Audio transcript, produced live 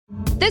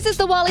This is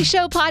the Wally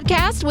Show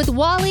podcast with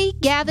Wally,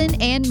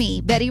 Gavin, and me,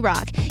 Betty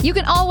Rock. You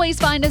can always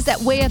find us at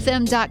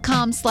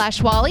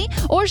wayfm.com/Wally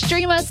or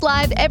stream us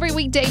live every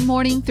weekday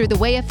morning through the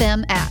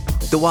WayFM app.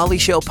 The Wally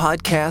Show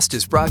podcast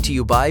is brought to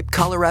you by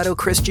Colorado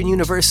Christian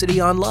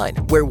University Online,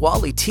 where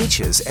Wally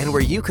teaches and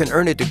where you can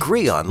earn a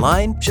degree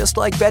online just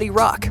like Betty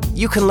Rock.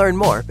 You can learn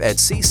more at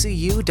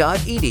ccu.edu/Wally.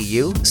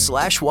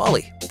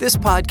 This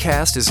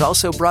podcast is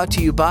also brought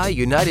to you by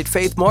United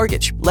Faith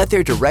Mortgage. Let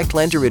their direct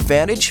lender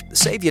advantage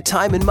save you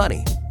time and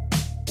money.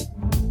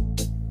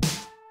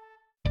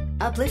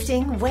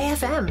 Uplifting Way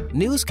FM.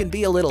 News can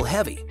be a little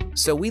heavy,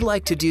 so we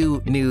like to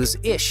do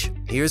news-ish.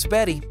 Here's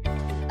Betty.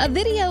 A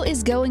video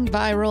is going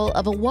viral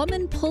of a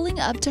woman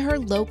pulling up to her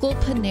local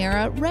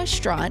Panera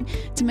restaurant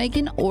to make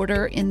an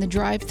order in the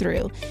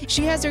drive-thru.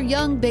 She has her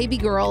young baby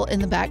girl in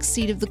the back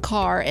seat of the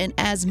car, and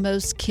as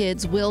most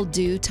kids will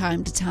do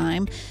time to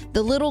time,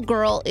 the little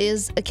girl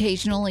is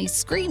occasionally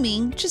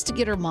screaming just to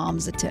get her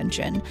mom's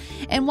attention.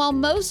 And while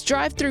most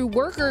drive-thru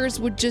workers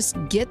would just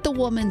get the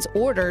woman's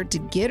order to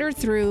get her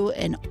through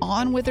and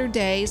on with her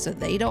day so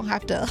they don't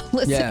have to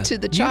listen to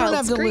the child You don't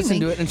have screaming. to listen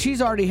to it, and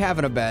she's already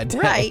having a bad day.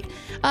 Right.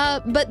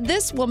 But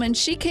this woman,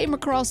 she came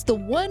across the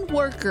one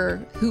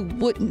worker who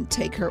wouldn't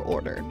take her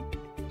order.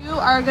 You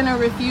are going to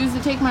refuse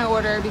to take my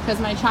order because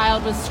my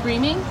child was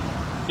screaming?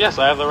 Yes,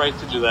 I have the right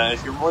to do that.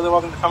 If you're more than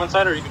welcome to come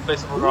inside, or you can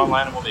place an order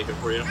online and we'll make it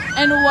for you.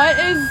 And what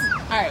is...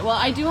 All right, well,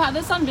 I do have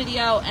this on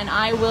video, and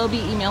I will be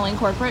emailing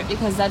corporate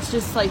because that's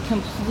just, like,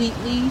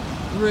 completely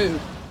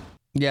rude.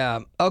 Yeah,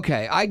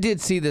 okay. I did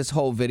see this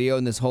whole video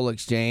and this whole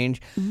exchange,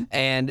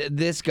 and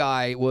this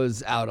guy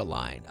was out of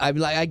line. I'm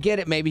like, I get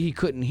it. Maybe he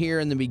couldn't hear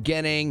in the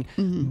beginning,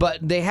 but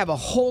they have a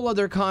whole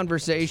other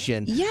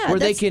conversation where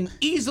they can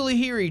easily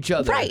hear each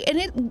other. Right,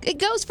 and it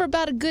goes for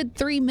about a good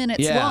 3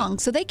 minutes long,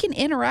 so they can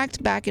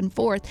interact back and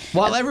forth.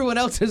 While everyone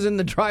else is in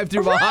the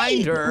drive-thru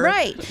behind her.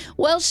 Right.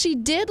 Well, she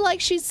did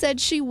like she said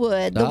she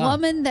would. The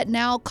woman that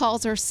now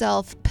calls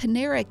herself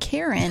Panera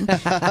Karen,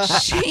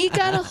 she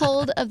got a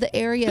hold of the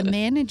area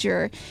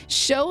manager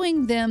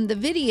showing them the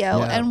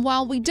video. And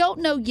while we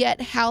don't know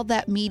yet how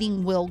that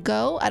meeting will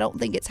go, I don't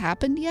think it's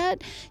happened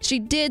yet, she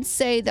did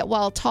say that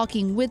while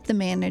talking with the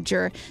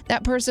manager,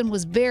 that person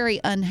was very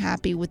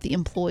unhappy with the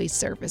employee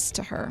service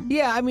to her.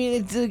 Yeah, I mean,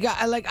 it's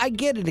I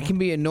get it. It can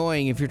be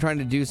annoying if you're trying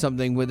to do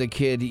something with a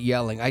kid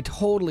yelling. I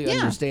totally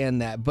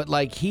understand that. But,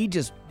 like, he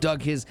just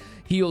dug his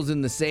heels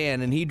in the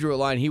sand and he drew a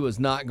line. He was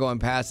not going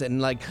past it.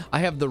 And, like, I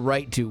have the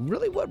right to.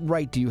 Really, what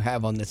right do you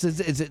have on this?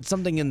 Is it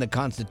something in the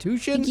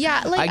Constitution?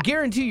 Yeah, like, I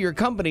guarantee your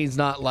company's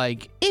not,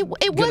 like,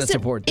 gonna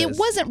support this. It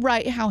wasn't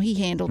right how he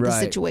handled the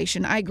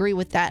situation. I agree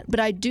with that. But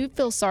I do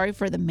feel sorry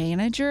for the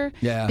manager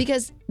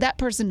because that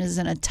person is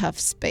in a tough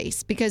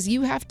space because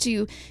you have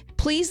to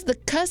please the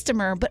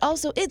customer, but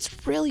also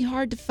it's really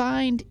hard to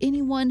find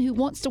anyone who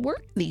wants to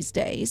work these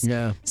days.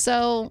 Yeah.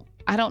 So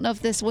I don't know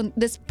if this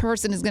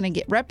person is going to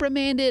get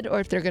reprimanded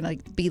or if they're going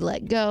to be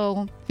let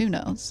go. Who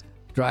knows?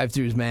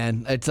 Drive-thrus,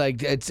 man. It's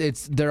like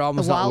they're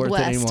almost not worth it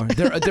anymore.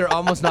 They're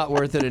almost not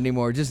worth it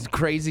anymore. Just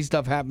crazy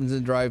stuff happens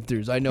in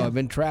drive-thrus. I know. I've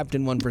been trapped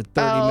in one for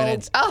 30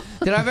 minutes.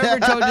 Did I ever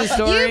told this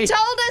story? You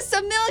told us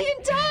a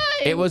million times.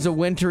 It was a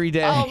wintry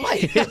day. Oh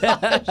my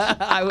gosh.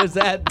 I was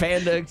at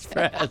Panda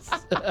Express.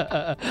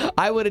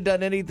 I would have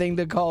done anything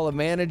to call a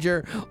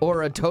manager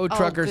or a tow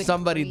truck or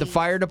somebody, the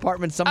fire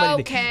department,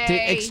 somebody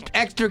to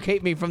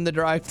extricate me from the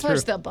drive-thru.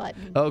 Push the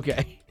button.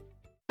 Okay.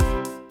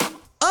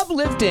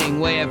 Uplifting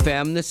Way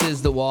FM, this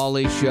is the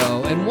Wally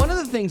Show, and one of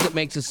the things that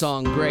makes a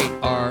song great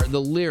are the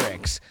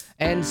lyrics,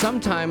 and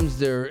sometimes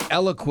they're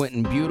eloquent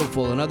and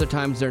beautiful, and other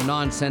times they're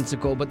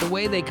nonsensical, but the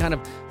way they kind of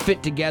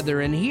fit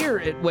together, and here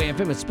at Way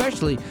FM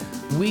especially,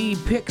 we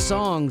pick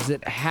songs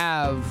that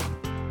have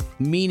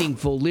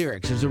meaningful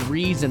lyrics. There's a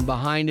reason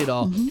behind it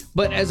all,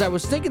 but as I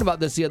was thinking about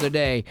this the other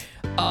day,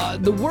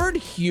 the word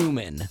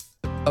human,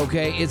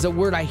 is a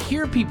word I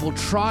hear people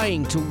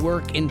trying to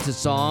work into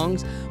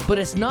songs, but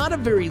it's not a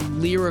very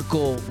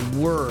lyrical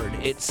word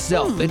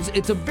itself.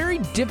 It's a very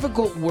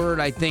difficult word,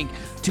 I think,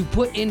 to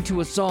put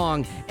into a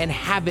song and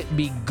have it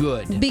be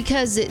good.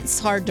 Because it's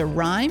hard to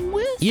rhyme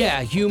with?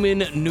 Yeah,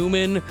 human,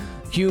 Newman,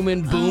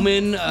 human,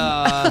 boomin',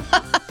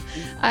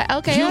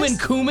 human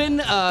cumin,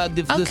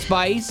 the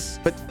spice.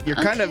 But you're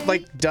kind of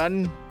like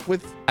done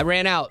with I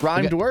ran out.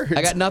 Rhymed words.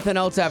 I got nothing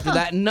else after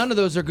that. None of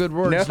those are good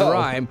words to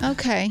rhyme.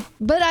 Okay.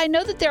 But I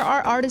know that there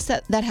are artists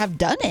that have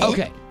done it.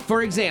 Okay.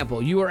 For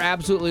example, you are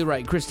absolutely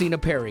right. Christina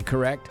Perri,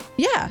 correct?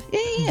 Yeah.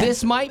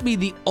 This might be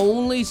the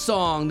only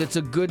song that's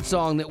a good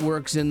song that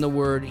works in the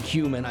word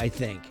human, I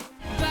think.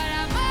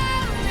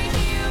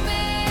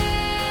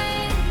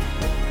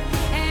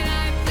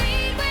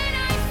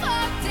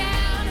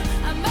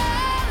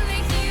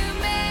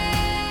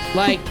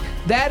 Like,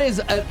 that is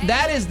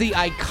the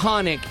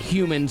iconic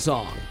human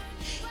song.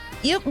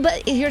 Yep,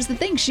 but here's the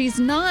thing. She's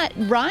not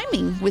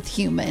rhyming with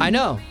human. I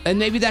know. And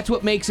maybe that's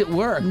what makes it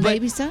work.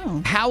 Maybe but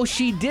so. How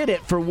she did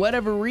it, for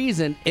whatever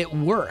reason, it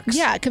works.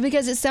 Yeah,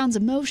 because it sounds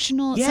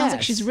emotional. It sounds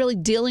like she's really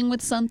dealing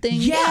with something.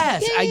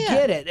 Yes, yeah, I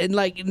get it. And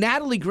like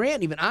Natalie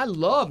Grant, even, I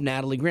love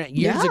Natalie Grant.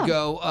 Years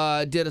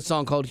ago, did a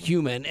song called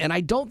Human, and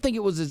I don't think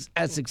it was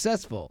as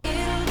successful.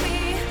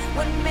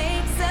 What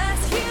makes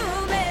us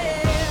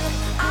human?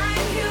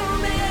 I'm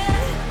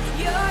human.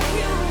 You're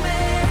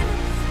human.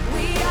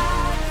 We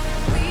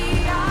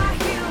are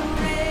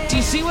human. Do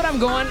you see what I'm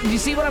going? Do you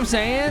see what I'm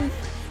saying?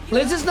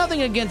 This is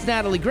nothing against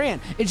Natalie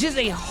Grant. It's just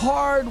a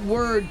hard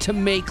word to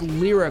make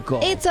lyrical.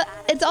 It's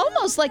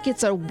almost like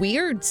it's a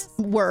weird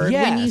word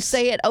Yes. when you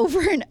say it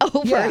over and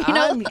over.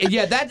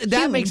 Yeah,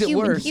 that makes it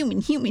worse.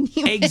 Human.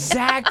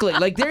 Exactly.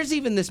 Like there's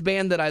even this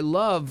band that I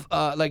love,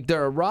 like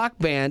they're a rock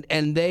band,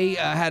 and they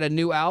had a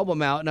new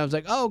album out, and I was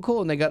like, oh,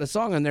 cool, and they got a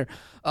song on there,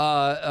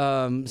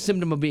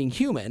 Symptom of Being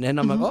Human, and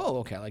I'm like, oh,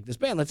 okay, I like this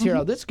band. Let's hear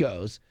how this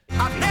goes.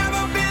 I've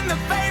never been the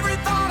favorite,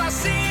 thought I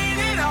seen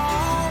it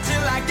all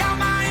till I got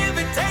my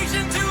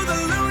invitation to the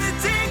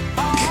lunatic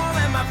ball,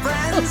 and my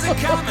friends are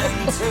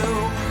coming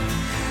too.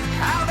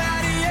 How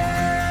about you?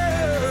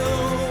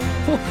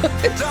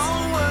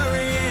 Don't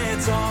worry,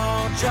 it's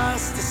all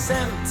just a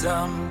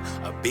symptom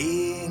of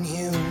being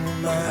human.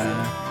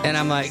 And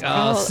I'm like,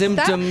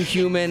 that-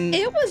 human.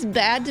 It was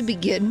bad to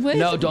begin with.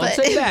 No, don't but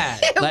say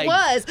that. It Like-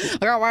 was.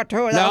 No,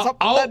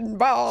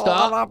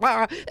 stop.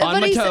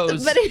 On my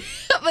toes.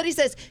 But he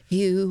says,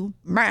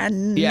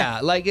 human. Yeah,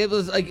 like it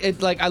was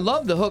like I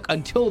love the hook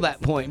until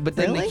that point, but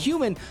then Really?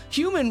 the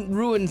human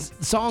ruins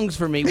songs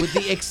for me, with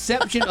the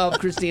exception of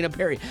Christina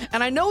Perri.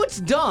 And I know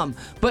it's dumb,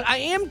 but I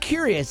am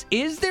curious: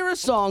 is there a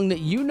song that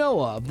you know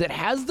of that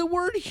has the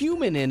word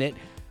human in it?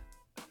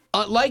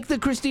 Like the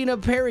Christina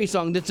Perri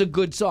song, that's a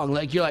good song.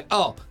 Like you're like,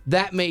 oh,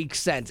 that makes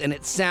sense, and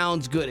it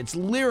sounds good. It's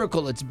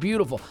lyrical. It's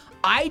beautiful.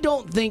 I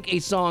don't think a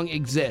song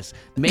exists.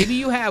 Maybe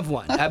you have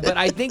one, but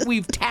I think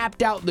we've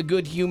tapped out the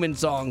good human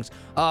songs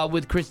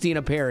with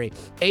Christina Perri.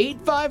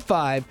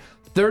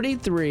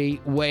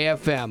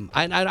 855-33-WAY-FM.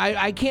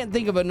 I can't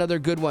think of another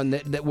good one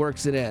that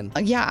works it in.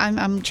 Yeah,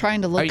 I'm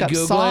trying to Are look you up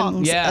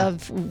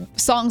Googling?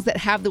 songs that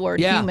have the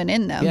word human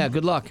in them. Yeah,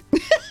 good luck.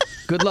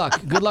 Good luck.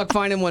 Good luck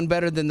finding one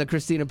better than the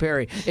Christina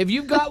Perri. If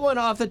you've got one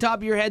off the top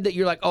of your head that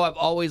you're like, oh, I've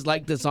always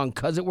liked this song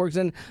because it works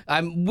in,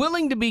 I'm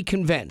willing to be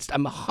convinced.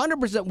 I'm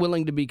 100%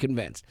 willing to be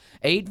convinced.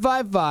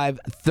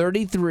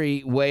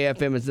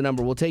 855-33-WAY-FM is the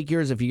number. We'll take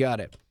yours if you got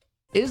it.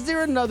 Is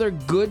there another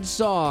good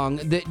song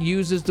that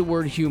uses the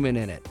word human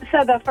in it?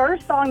 So the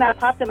first song that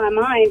popped in my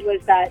mind was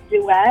that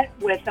duet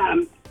with,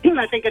 I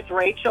think it's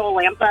Rachel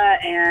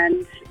Lampa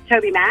and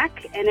Toby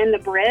Mac, and in the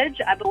bridge,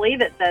 I believe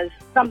it says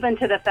something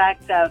to the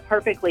effect of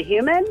 "Perfectly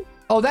Human."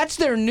 Oh, that's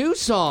their new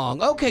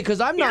song. Okay,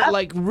 because I'm not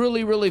like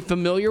really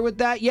familiar with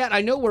that yet.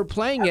 I know we're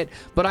playing it,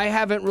 but I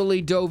haven't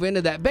really dove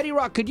into that. Betty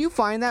Rock, could you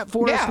find that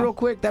for us real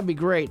quick? That'd be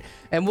great.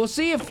 And we'll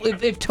see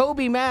if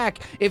Toby Mac,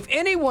 if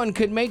anyone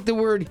could make the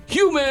word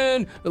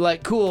human,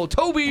 like cool,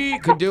 Toby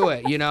could do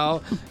it, you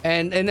know?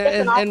 And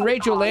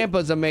Rachel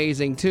Lampa's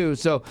amazing too.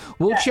 So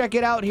we'll check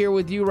it out here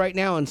with you right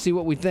now and see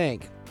what we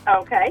think.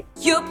 Okay.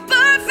 You're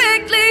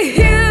perfectly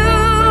human,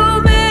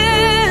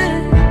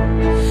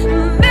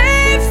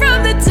 made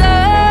from the dust.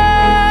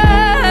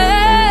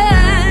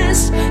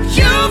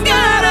 You've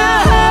got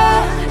a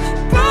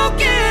heart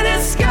broken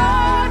and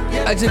scarred.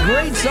 It's a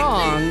great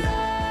song,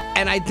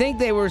 and I think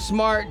they were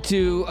smart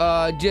to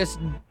just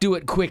do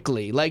it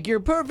quickly. Like, you're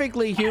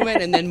perfectly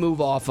human, and then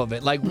move off of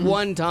it, like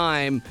one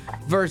time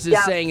versus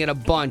saying it a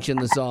bunch in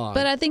the song.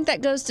 But I think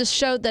that goes to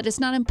show that it's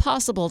not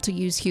impossible to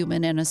use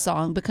human in a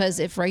song, because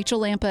if Rachel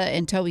Lampa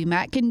and Toby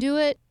Mac can do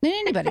it, then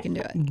anybody can do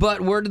it.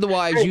 But word of the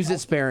wise, use it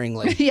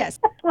sparingly. Yes.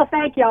 Well,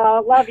 thank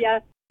y'all. Love you.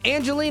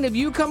 Angeline, have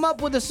you come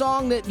up with a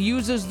song that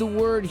uses the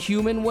word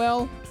human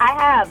well? I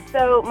have.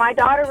 So my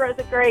daughter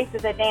Rosa Grace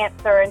is a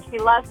dancer, and she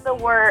loves the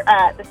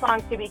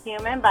song "To Be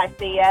Human" by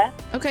Sia.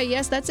 Okay,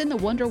 yes, that's in the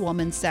Wonder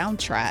Woman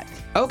soundtrack.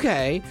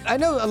 Okay. I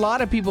know a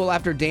lot of people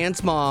after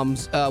Dance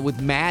Moms with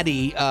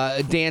Maddie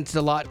danced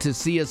a lot to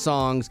Sia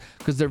songs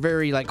because they're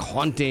very like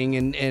haunting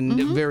and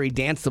very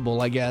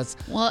danceable, I guess.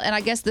 Well, and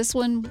I guess this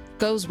one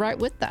goes right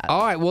with that.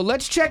 All right, well,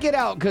 let's check it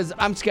out because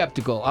I'm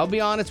skeptical. I'll be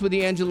honest with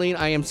you, Angeline,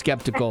 I am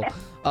skeptical.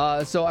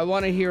 So I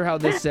want to hear how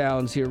this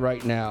sounds here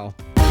right now.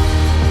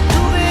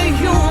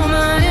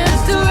 Human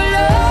is to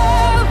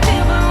love,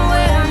 even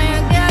when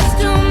it gets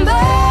too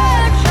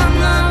much. I'm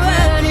not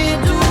ready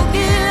to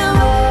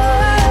give up.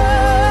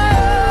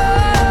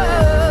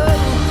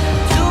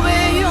 To be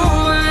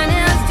human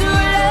is to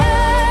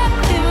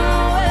love, even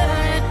when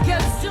it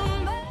gets too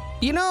much.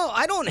 You know,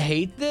 I don't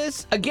hate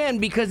this, again,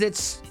 because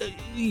it's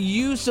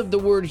use of the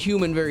word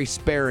human very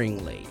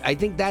sparingly. I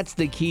think that's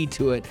the key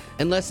to it,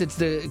 unless it's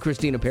the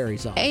Christina Perri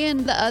song.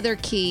 And the other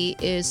key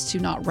is to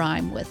not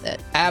rhyme with it.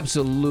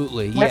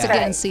 Absolutely. Once Yeah.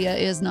 again, Sia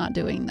is not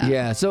doing that.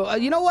 Yeah, so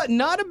you know what?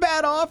 Not a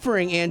bad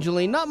offering,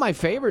 Angeline. Not my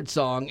favorite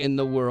song in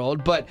the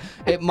world, but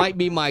it might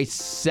be my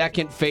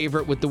second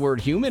favorite with the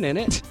word human in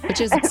it. Which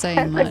isn't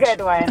saying That's much. a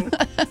good one.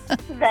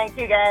 Thank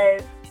you,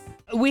 guys.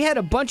 We had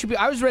a bunch of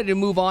people. I was ready to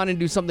move on and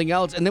do something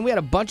else, and then we had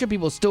a bunch of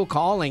people still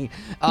calling,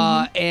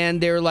 and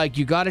they're like,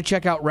 "You got to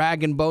check out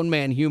Rag and Bone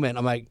Man Human."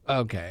 I'm like,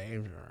 "Okay,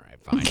 all right,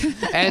 fine."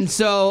 And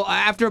so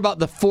after about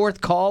the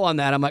fourth call on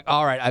that, I'm like,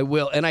 "All right, I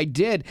will," and I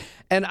did.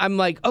 And I'm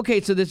like, "Okay,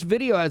 so this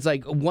video has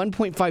like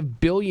 1.5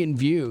 billion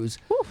views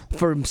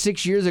from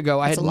 6 years ago.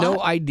 I had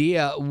no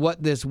idea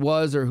what this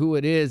was or who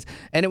it is,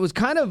 and it was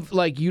kind of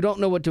like you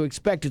don't know what to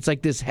expect. It's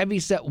like this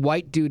heavyset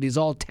white dude. He's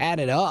all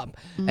tatted up,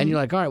 and you're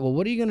like, all right, well,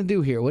 what are you gonna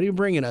do here? What are you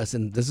bringing us?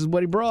 And this is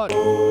what he brought.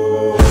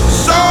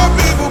 Some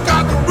people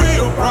got the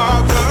real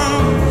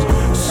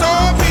problems.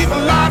 Some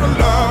people out of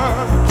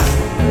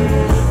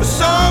love.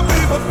 Some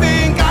people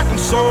think I can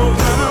solve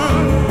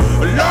them.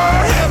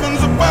 Lord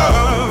heavens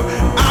above,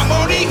 I'm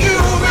only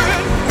human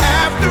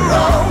after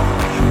all.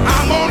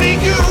 I'm only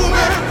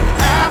human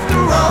after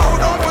all.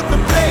 Don't put the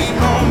blame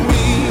on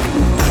me.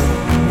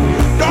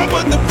 Don't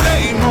put the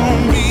blame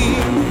on me.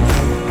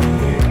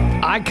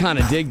 I kind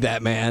of dig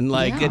that, man.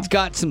 Like, Yeah. it's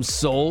got some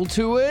soul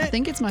to I it.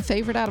 think it's my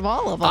favorite out of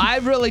all of them. I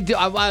really do.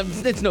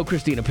 It's no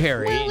Christina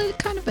Perri. Well, it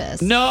kind of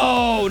is.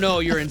 No,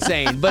 you're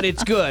insane. But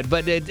it's good.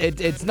 But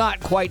it's not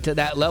quite to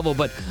that level.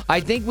 But I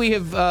think we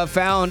have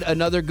found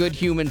another good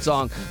human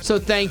song. So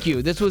thank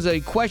you. This was a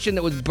question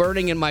that was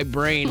burning in my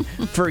brain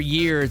for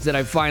years that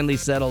I finally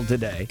settled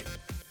today.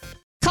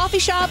 Coffee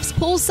shops,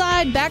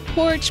 poolside, back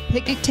porch,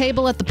 picnic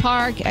table at the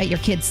park, at your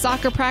kid's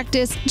soccer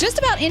practice. Just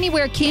about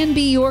anywhere can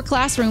be your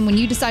classroom when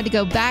you decide to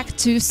go back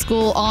to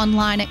school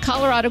online at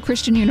Colorado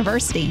Christian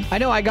University. I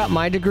know I got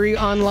my degree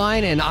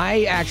online, and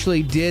I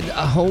actually did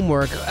a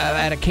homework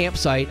at a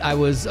campsite. I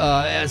was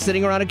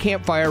sitting around a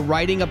campfire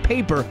writing a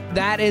paper.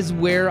 That is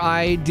where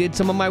I did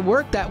some of my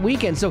work that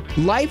weekend. So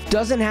life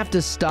doesn't have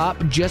to stop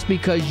just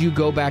because you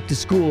go back to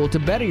school to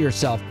better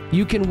yourself.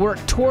 You can work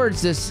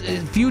towards this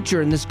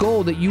future and this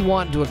goal that you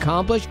want to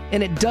accomplish,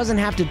 and it doesn't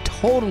have to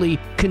totally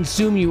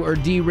consume you or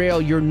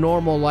derail your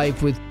normal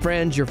life with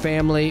friends, your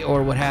family,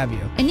 or what have you.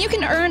 And you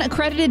can earn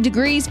accredited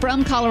degrees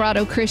from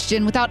Colorado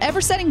Christian without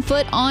ever setting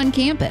foot on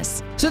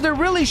campus. So there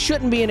really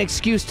shouldn't be an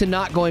excuse to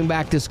not going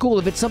back to school.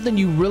 If it's something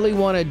you really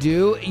want to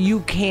do, you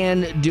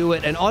can do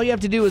it. And all you have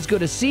to do is go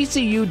to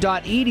ccu.edu/Wally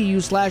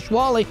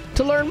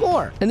to learn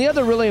more. And the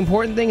other really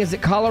important thing is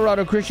that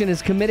Colorado Christian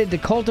is committed to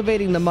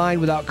cultivating the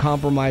mind without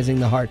compromising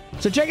the heart.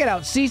 So check it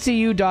out,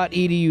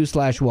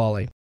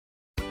 ccu.edu/Wally.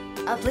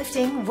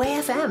 Uplifting Way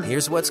FM.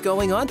 Here's what's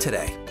going on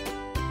today.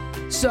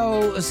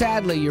 So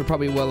sadly, you're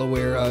probably well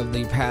aware of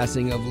the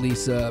passing of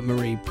Lisa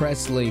Marie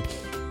Presley.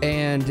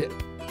 And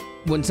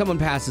when someone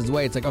passes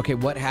away, it's like, okay,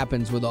 what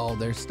happens with all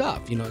their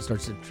stuff? You know, it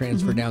starts to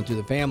transfer down through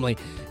the family.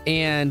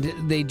 And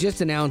they just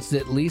announced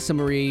that Lisa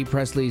Marie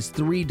Presley's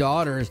 3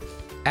 daughters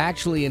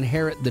actually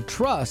inherit the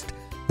trust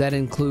that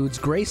includes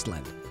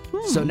Graceland.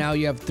 So now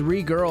you have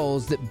 3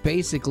 girls that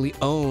basically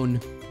own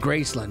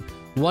Graceland.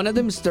 One of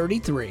them's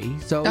 33.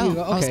 So you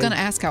go, okay. I was going to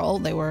ask how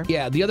old they were.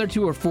 Yeah, the other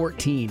 2 are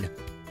 14.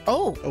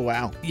 Oh,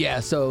 wow. Yeah,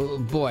 so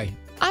boy.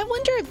 I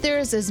wonder if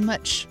there's as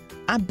much.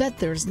 I bet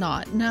there's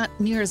not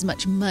near as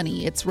much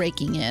money it's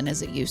raking in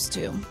as it used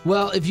to.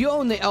 Well, if you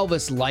own the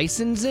Elvis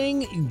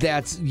licensing,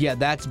 that's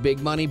big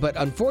money. But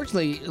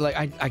unfortunately, like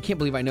I can't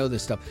believe I know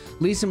this stuff.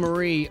 Lisa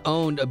Marie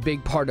owned a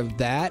big part of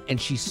that, and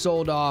she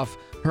sold off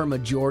her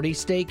majority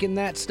stake in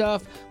that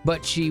stuff,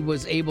 but she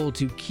was able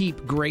to keep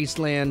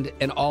Graceland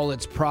and all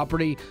its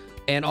property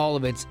and all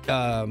of its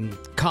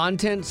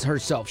contents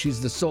herself. She's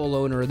the sole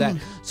owner of that.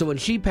 So when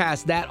she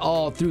passed, that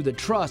all through the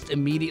trust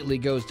immediately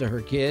goes to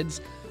her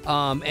kids.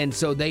 And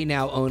so they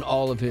now own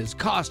all of his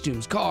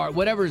costumes, car,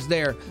 whatever's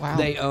there,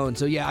 they own.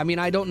 So yeah, I mean,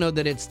 I don't know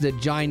that it's the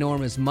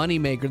ginormous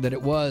moneymaker that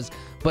it was,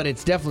 but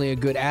it's definitely a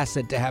good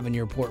asset to have in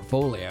your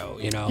portfolio,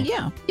 you know?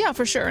 Yeah,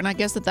 for sure. And I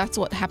guess that's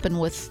what happened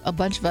with a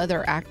bunch of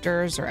other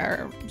actors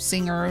or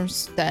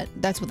singers,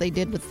 that's what they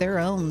did with their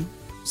own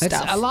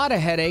stuff. It's a lot of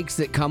headaches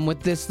that come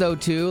with this, though,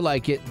 too.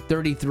 Like at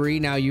 33,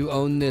 now you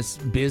own this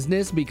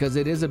business because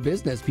it is a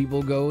business.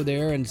 People go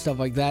there and stuff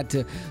like that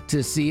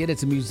to see it.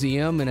 It's a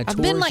museum and a tourist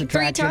I've been like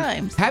attraction. 3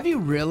 times. Have you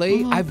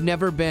really? I've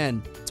never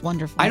been. It's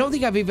wonderful. I don't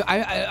think I've even.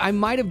 I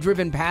might have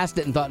driven past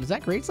it and thought, is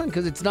that Graceland?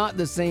 Because it's not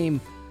the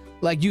same.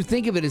 Like, you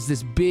think of it as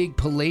this big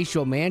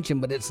palatial mansion,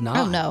 but it's not.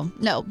 Oh,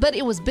 no. But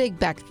it was big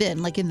back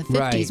then. Like in the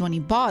 50s when he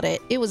bought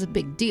it, it was a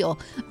big deal.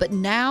 But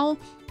now,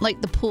 like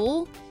the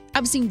pool,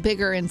 I've seen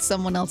bigger in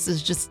someone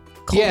else's just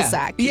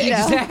cul-de-sac. Yeah, you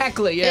know?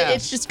 exactly. Yeah.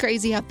 It's just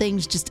crazy how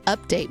things just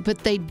update. But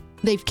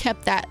they've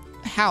kept that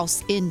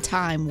house in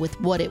time with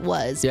what it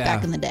was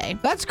back in the day.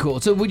 That's cool.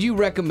 So would you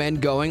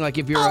recommend going, like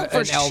if you're an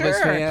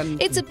Elvis fan?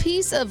 It's a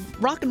piece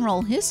of rock and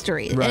roll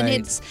history.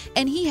 Right.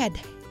 And he had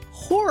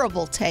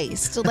horrible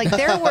taste. Like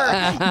there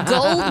were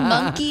gold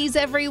monkeys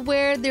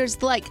everywhere.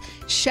 There's like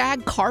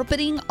shag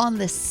carpeting on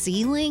the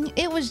ceiling.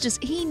 It was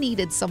just, he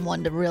needed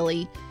someone to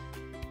really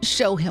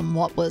show him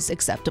what was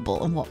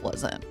acceptable and what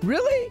wasn't.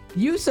 Really?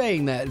 You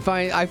saying that,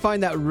 I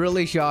find that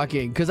really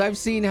shocking because I've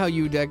seen how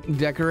you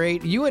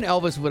decorate. You and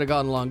Elvis would have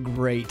gotten along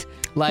great.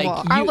 Like,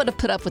 well, I would have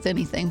put up with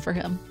anything for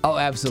him. Oh,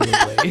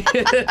 absolutely.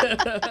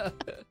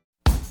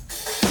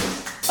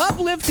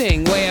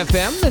 Uplifting Way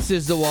FM. This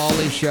is the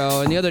Wally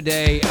Show. And the other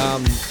day,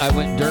 I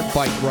went dirt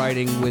bike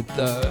riding with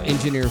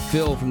engineer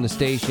Phil from the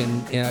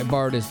station, and I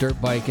borrowed his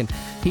dirt bike, and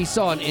he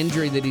saw an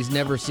injury that he's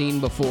never seen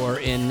before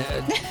in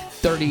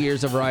 30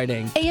 years of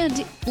riding.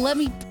 And let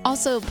me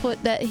also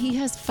put that he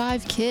has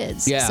 5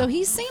 kids. Yeah. So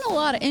he's seen a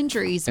lot of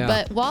injuries,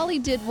 but Wally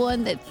did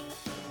one that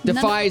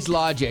defies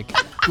logic.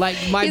 Like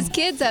his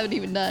kids haven't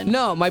even done.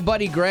 No, my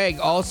buddy Greg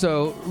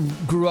also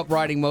grew up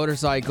riding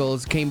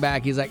motorcycles, came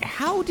back, he's like,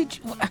 how did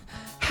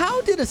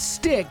a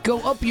stick go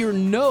up your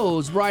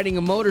nose riding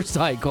a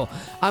motorcycle?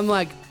 I'm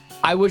like,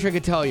 I wish I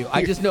could tell you.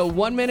 I just know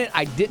 1 minute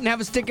I didn't have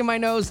a stick in my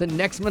nose, the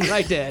next minute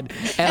I did.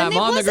 And I'm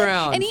on the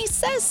ground. And he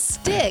says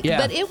stick,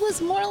 but it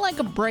was more like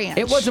a branch.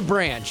 It was a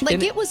branch.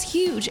 Like it was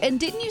huge. And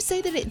didn't you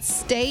say that it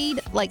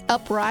stayed like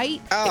upright?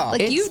 Oh.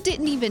 Like you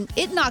didn't even,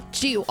 it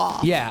knocked you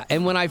off. Yeah,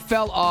 and when I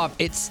fell off,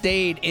 it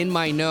stayed in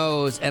my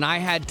nose, and I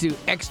had to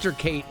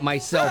extricate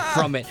myself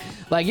from it.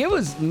 Like it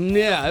was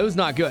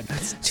not good.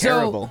 That's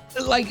terrible.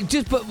 So, like,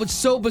 but what's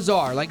so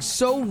bizarre, like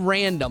so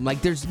random.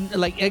 Like there's,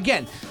 like,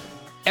 again,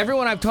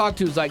 everyone I've talked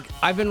to is like,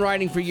 I've been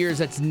riding for years.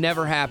 That's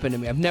never happened to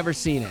me. I've never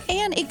seen it.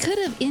 And it could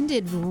have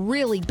ended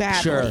really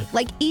badly. Sure.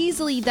 Like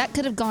easily that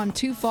could have gone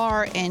too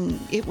far and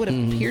it would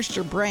have pierced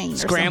your brain.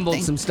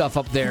 Scrambled some stuff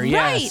up there, right,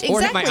 yes. Exactly.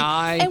 Or hit my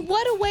eye. And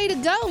what a way to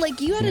go.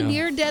 Like you had a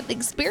near-death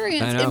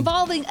experience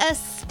involving a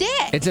stick.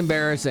 It's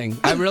embarrassing.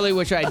 I really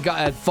wish I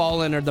had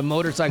fallen or the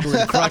motorcycle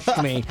had crushed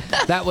me.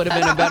 That would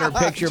have been a better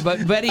picture.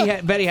 But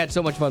Betty had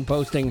so much fun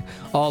posting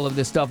all of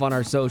this stuff on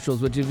our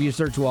socials, which if you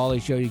search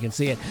Wally Show, you can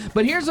see it.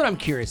 But here's what I'm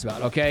curious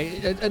about,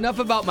 okay? Enough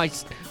about my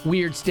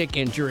weird stick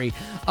injury.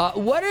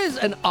 What is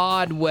an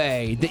odd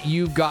way that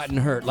you've gotten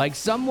hurt? Like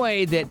some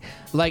way that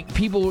like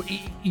people,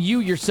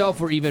 you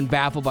yourself were even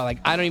baffled by, like,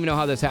 I don't even know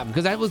how this happened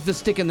because that was the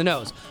stick in the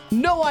nose.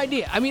 No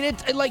idea. I mean,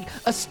 it's like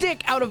a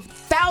stick out of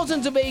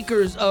thousands of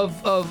acres of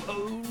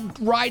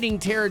riding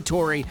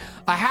territory,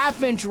 a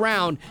half-inch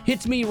round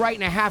hits me right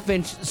in a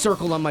half-inch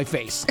circle on my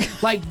face.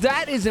 Like,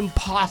 that is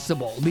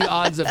impossible, the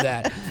odds of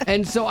that.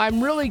 And so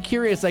I'm really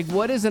curious, like,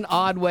 what is an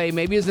odd way,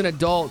 maybe as an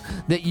adult,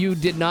 that you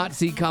did not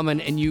see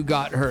coming and you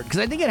got hurt? Because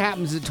I think it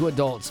happens to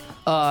adults.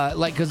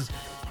 Because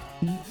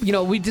you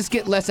know, we just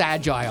get less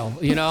agile,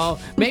 you know?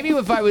 Maybe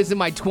if I was in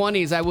my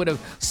 20s, I would have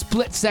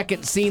split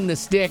second seen the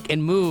stick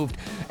and moved,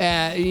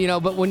 you know,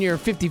 but when you're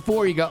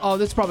 54, you go, oh,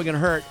 this is probably going to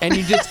hurt. And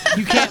you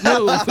can't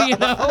move, you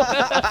know?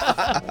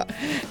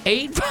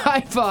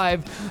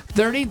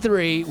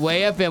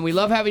 855-33-WAY-FM. We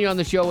love having you on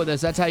the show with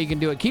us. That's how you can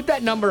do it. Keep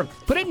that number.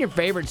 Put it in your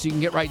favorites so you can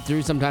get right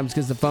through sometimes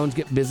because the phones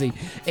get busy.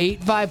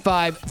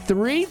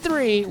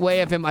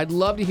 855-33-WAY-FM. I'd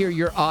love to hear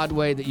your odd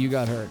way that you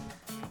got hurt.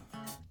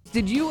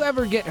 Did you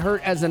ever get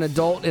hurt as an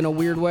adult in a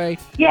weird way?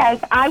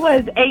 Yes, I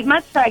was 8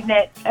 months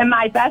pregnant, and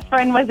my best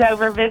friend was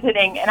over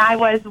visiting, and I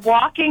was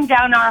walking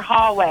down our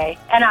hallway,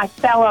 and I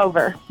fell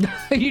over.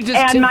 You just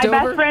and my tipped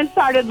over? best friend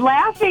started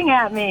laughing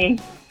at me.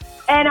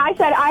 And I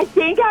said, I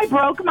think I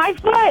broke my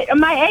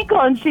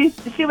ankle, and she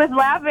was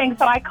laughing,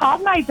 so I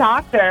called my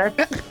doctor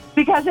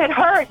because it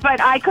hurt,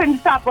 but I couldn't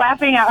stop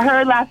laughing at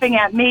her, laughing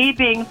at me,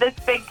 being this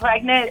big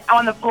pregnant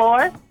on the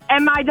floor.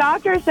 And my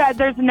doctor said,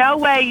 there's no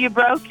way you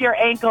broke your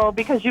ankle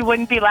because you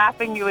wouldn't be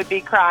laughing, you would be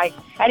crying.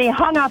 And he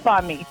hung up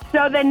on me.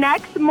 So the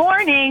next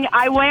morning,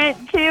 I went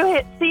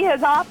to see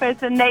his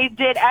office, and they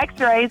did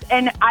x-rays,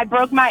 and I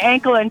broke my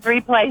ankle in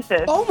 3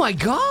 places. Oh, my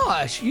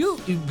gosh. You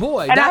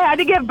boy. And I had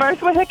to give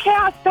birth with a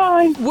cast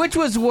on. Which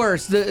was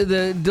worse,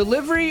 the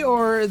delivery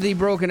or the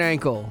broken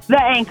ankle?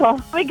 The ankle,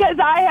 because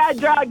I had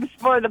drugs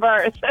for the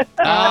birth.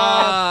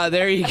 Ah,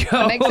 there you go.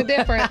 That makes a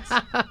difference.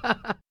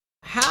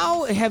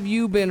 How have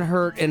you been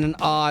hurt in an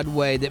odd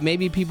way that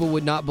maybe people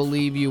would not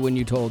believe you when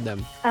you told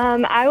them?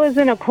 I was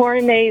in a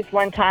corn maze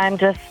one time,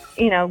 just,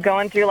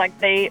 going through, like,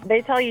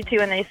 they tell you to,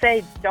 and they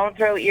say, don't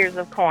throw ears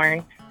of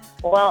corn.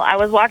 Well, I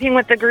was walking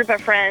with a group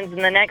of friends,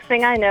 and the next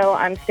thing I know,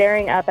 I'm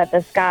staring up at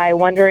the sky,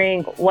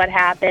 wondering what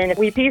happened.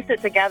 We pieced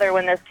it together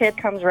when this kid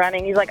comes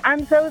running. He's like,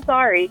 I'm so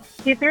sorry.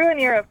 He threw an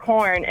ear of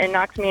corn and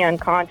knocked me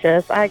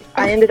unconscious. I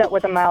ended up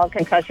with a mild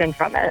concussion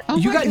from it. Oh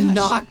you got gosh.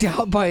 knocked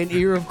out by an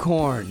ear of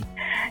corn.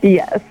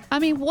 Yes. I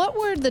mean, what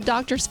were the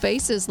doctor's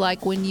faces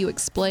like when you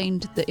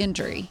explained the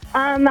injury?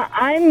 I'm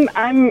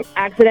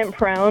accident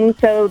prone,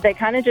 so they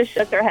kind of just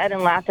shook their head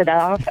and laughed it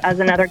off as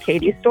another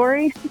Katie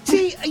story.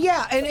 See,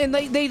 yeah, and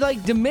they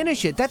like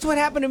diminish it. That's what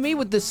happened to me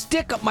with the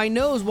stick up my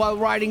nose while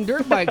riding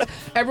dirt bikes.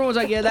 Everyone's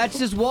like, yeah, that's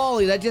just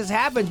Wally. That just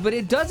happens. But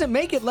it doesn't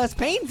make it less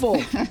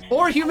painful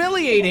or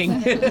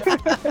humiliating.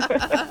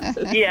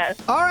 Yes.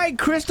 All right,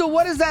 Crystal,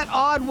 what is that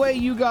odd way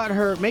you got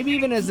hurt? Maybe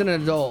even as an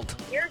adult.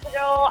 years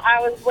ago, I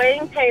was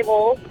waiting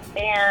tables,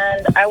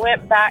 and I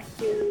went back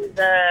to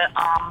the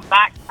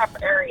back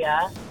prep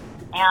area,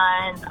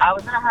 and I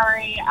was in a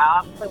hurry. I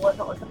obviously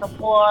wasn't looking at the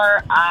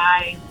floor.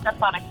 I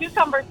stepped on a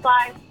cucumber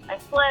slice. I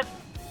slipped,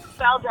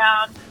 fell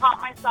down, caught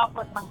myself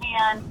with my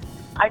hand.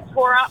 I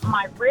tore up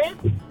my wrist,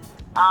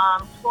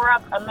 tore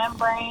up a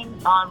membrane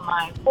on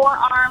my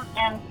forearm,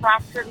 and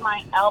fractured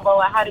my elbow.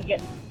 I had to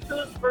get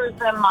 2 screws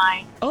in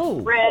my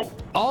wrist.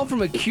 All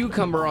from a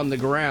cucumber on the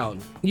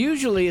ground.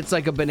 Usually it's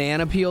like a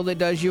banana peel that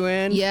does you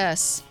in.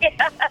 Yes.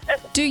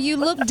 Do you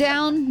look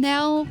down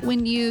now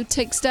when you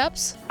take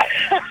steps?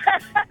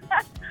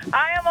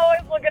 I am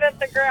always looking at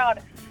the ground,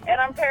 and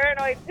I'm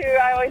paranoid too.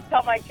 I always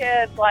tell my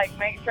kids, like,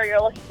 make sure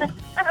you're looking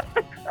at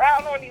the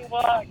ground when you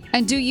walk.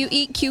 And do you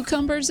eat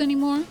cucumbers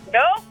anymore?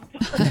 Nope.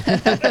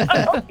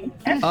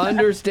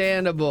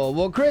 Understandable.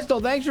 Well, Crystal,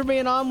 thanks for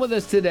being on with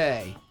us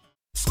today.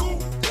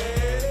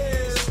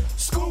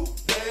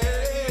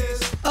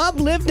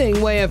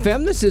 Uplifting Way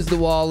FM, this is the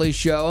Wally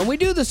Show, and we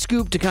do the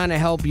scoop to kind of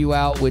help you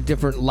out with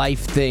different life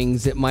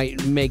things that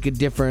might make a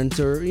difference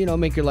or, you know,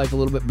 make your life a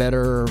little bit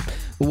better or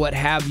what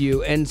have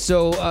you. And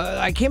so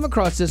I came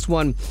across this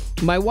one.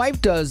 My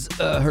wife does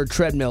her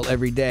treadmill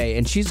every day,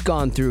 and she's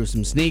gone through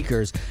some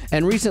sneakers,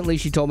 and recently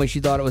she told me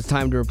she thought it was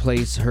time to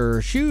replace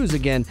her shoes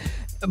again,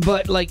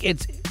 but like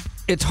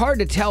it's hard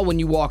to tell when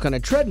you walk on a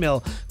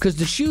treadmill because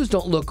the shoes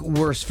don't look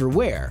worse for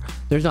wear.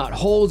 There's not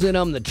holes in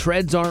them. The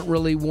treads aren't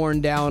really worn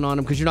down on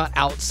them because you're not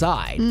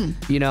outside,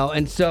 you know?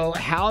 And so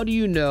how do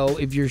you know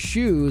if your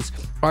shoes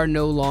are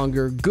no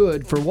longer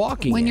good for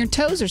walking When in? your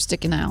toes are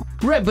sticking out.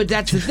 Right, but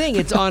that's the thing.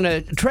 It's on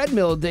a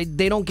treadmill. They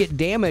don't get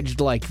damaged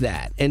like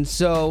that. And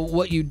so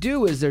what you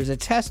do is there's a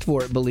test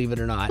for it, believe it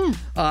or not,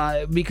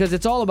 because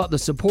it's all about the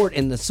support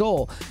in the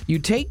sole. You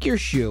take your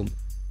shoe.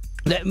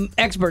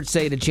 Experts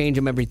say to change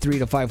them every 300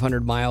 to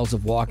 500 miles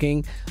of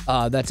walking.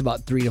 That's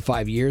about 3 to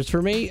 5 years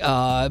for me.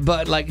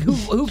 But like,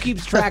 who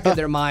keeps track of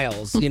their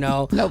miles? You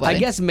know, Nobody. I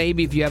guess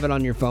maybe if you have it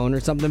on your phone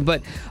or something.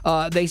 But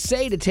they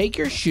say to take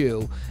your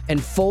shoe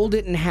and fold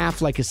it in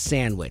half like a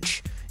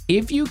sandwich.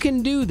 If you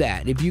can do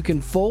that, if you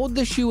can fold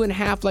the shoe in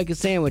half like a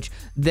sandwich,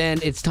 then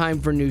it's time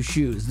for new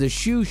shoes. The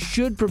shoe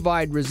should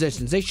provide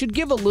resistance. They should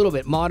give a little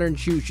bit. Modern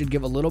shoes should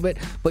give a little bit,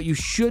 but you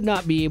should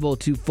not be able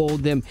to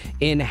fold them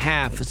in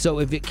half. So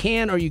if it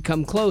can or you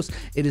come close,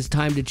 it is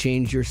time to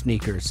change your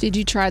sneakers. Did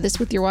you try this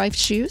with your wife's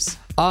shoes?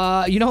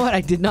 You know what?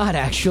 I did not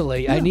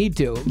actually. I need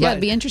to. Yeah, but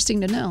it'd be interesting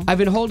to know. I've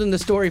been holding the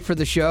story for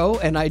the show,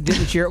 and I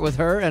didn't share it with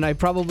her, and I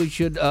probably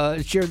should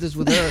share this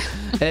with her.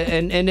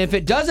 And if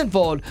it doesn't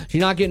fold,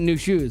 she's not getting new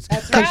shoes.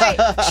 That's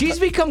right. She's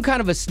become kind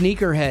of a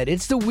sneakerhead.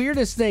 It's the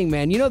weirdest thing,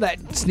 man. You know that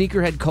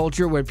sneakerhead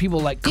culture where people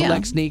like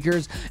collect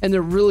sneakers, and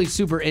they're really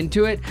super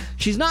into it?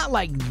 She's not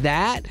like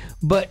that,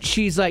 but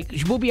she's like,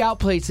 we'll be out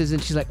places,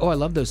 and she's like, oh, I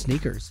love those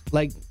sneakers.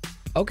 Like,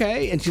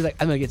 okay. And she's like,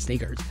 I'm going to get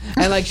sneakers.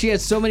 And like, she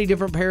has so many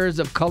different pairs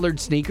of colored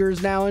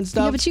sneakers now and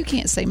stuff. Yeah, but you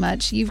can't say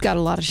much. You've got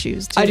a lot of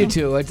shoes, too. I do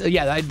too.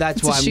 That's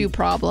It's why a shoe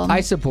problem.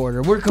 I support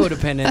her. We're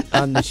codependent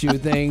on the shoe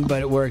thing,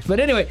 but it works. But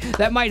anyway,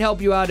 that might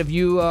help you out if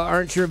you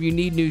aren't sure if you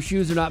need new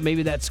shoes or not.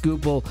 Maybe that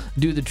scoop will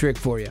do the trick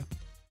for you.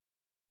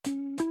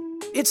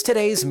 It's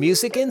today's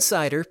Music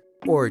Insider,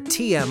 or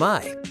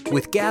TMI,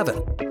 with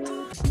Gavin.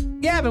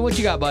 Gavin, what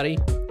you got, buddy?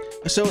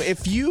 So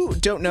if you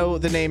don't know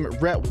the name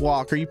Rhett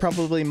Walker, you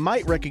probably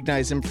might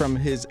recognize him from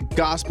his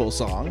gospel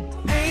song.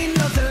 Ain't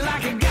nothing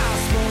like a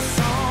gospel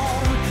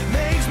song.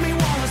 Makes me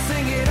wanna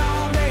sing it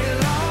all day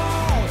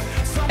long.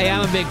 Hey,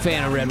 I'm a big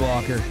fan of Red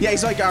Walker. Yeah,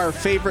 he's like our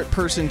favorite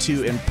person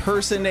to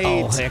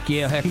impersonate. Oh, heck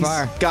yeah, heck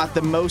fire.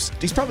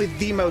 He's probably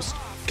the most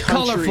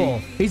country. Colorful.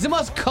 He's the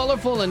most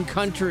colorful and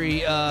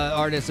country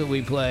artist that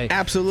we play.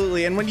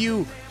 Absolutely. And when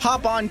you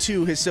hop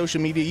onto his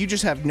social media, you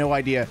just have no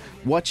idea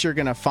what you're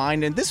going to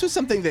find. And this was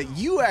something that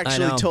you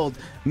actually told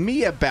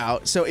me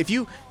about. So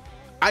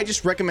I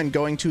just recommend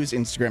going to his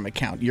Instagram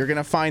account. You're going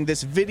to find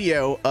this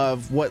video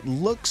of what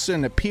looks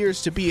and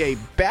appears to be a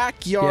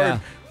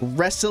backyard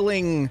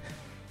wrestling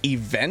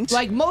event.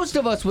 Like most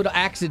of us would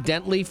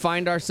accidentally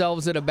find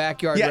ourselves at a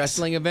backyard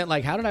wrestling event.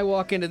 Like, how did I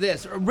walk into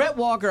this? Rhett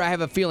Walker, I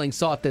have a feeling,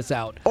 sought this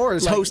out. Or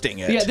is hosting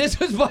it. Yeah, this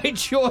was by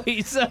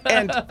choice.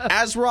 And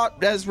as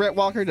Rhett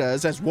Walker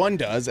does, as one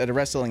does at a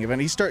wrestling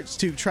event, he starts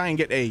to try and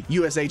get a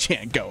USA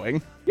chant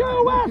going.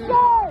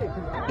 USA!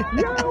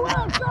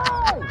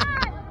 USA!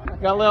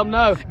 Gotta let them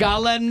know. Gotta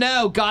let them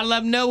know. Gotta let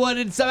them know what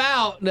it's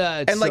about.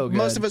 It's and like so good.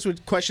 most of us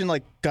would question,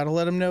 like, gotta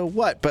let them know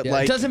what? But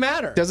like, it doesn't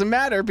matter. Doesn't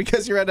matter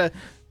because you're at a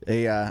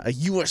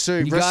USA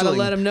you wrestling. gotta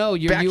let them know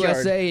you're backyard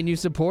USA and you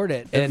support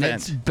it. And event.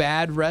 it's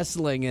bad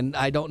wrestling, and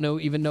I don't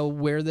even know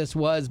where this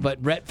was,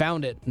 but Rhett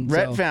found it.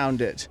 Rhett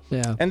found it.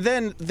 Yeah. And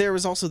then there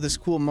was also this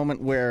cool moment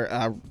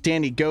where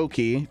Danny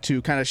Goki,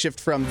 to kind of shift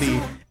from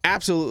the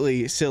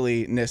absolutely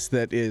silliness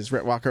that is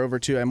Rhett Walker over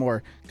to a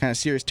more kind of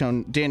serious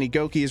tone, Danny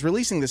Goki is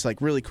releasing this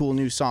like really cool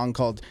new song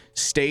called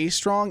Stay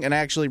Strong, and I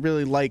actually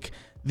really like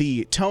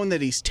the tone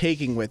that he's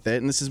taking with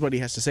it, and this is what he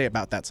has to say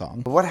about that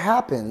song. What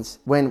happens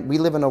when we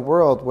live in a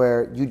world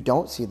where you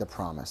don't see the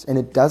promise and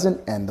it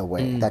doesn't end the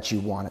way that you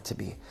want it to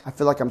be? I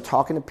feel like I'm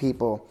talking to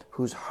people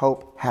whose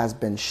hope has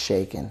been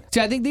shaken. See,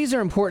 I think these are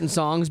important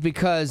songs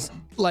because,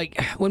 like,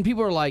 when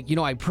people are like,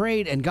 I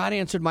prayed and God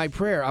answered my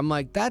prayer, I'm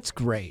like, that's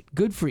great.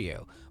 Good for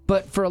you.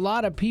 But for a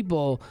lot of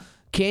people,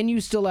 can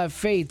you still have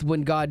faith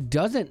when God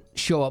doesn't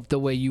show up the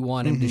way you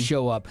want him to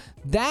show up?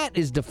 That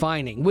is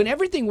defining. When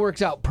everything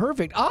works out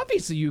perfect,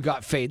 obviously you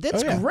got faith.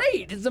 That's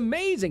great. It's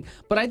amazing.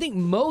 But I think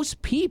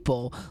most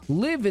people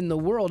live in the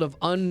world of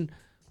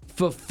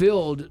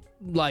unfulfilled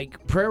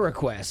prayer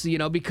requests,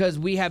 because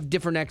we have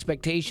different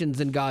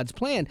expectations in God's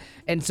plan.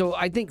 And so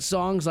I think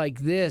songs like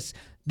this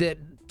that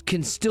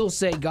can still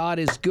say God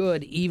is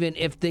good even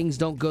if things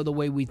don't go the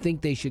way we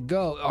think they should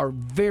go are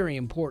very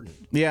important.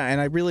 Yeah, and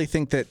I really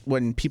think that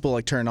when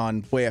people turn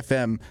on Way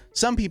FM,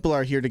 some people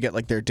are here to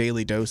get their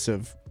daily dose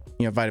of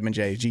vitamin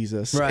J,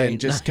 Jesus, and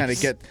just kind of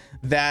get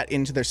that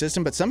into their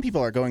system. But some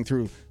people are going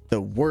through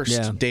the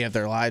worst day of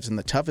their lives and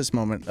the toughest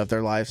moment of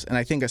their lives. And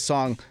I think a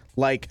song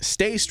like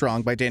Stay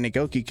Strong by Danny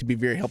Gokey could be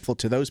very helpful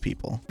to those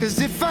people. 'Cause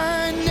if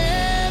I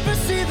never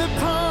see the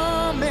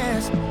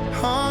promise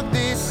on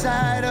this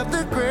side of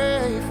the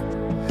grave,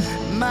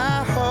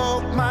 my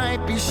hope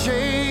might be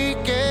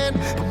shaken,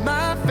 but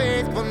my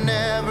faith will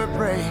never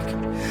break.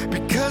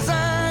 Because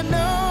I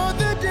know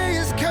the day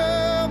is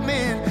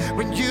coming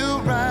when you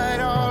right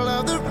all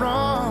of the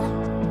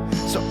wrong.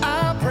 So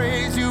I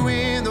praise you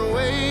in the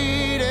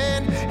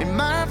waiting, and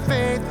my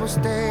faith will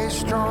stay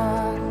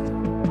strong.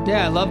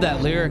 Yeah, I love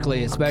that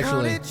lyrically,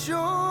 especially.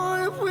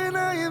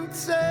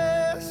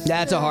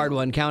 That's a hard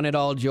one. Count it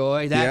all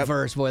joy. That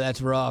verse, boy,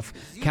 that's rough.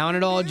 Count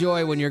it all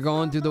joy when you're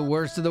going through the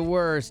worst of the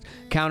worst.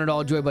 Count it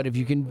all joy. But if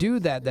you can do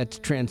that, that's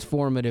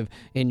transformative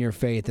in your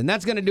faith. And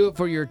that's going to do it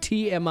for your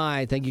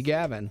TMI. Thank you,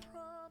 Gavin.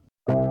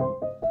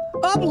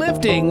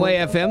 Uplifting Way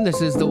FM.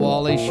 This is the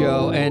Wally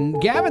Show. And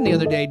Gavin the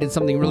other day did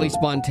something really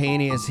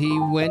spontaneous. He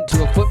went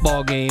to a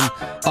football game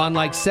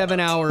on 7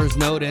 hours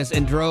notice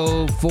and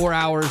drove 4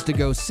 hours to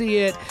go see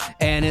it.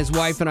 And his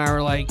wife and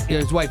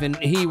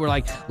he were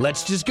like,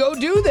 let's just go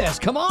do this.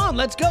 Come on,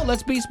 let's go.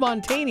 Let's be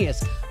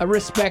spontaneous. I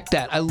respect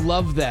that. I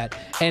love that.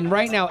 And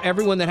right now,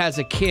 everyone that has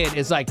a kid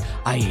is like,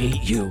 I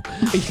hate you.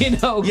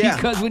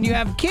 Because when you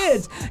have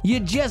kids,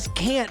 you just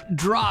can't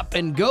drop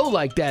and go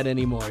like that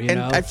anymore. And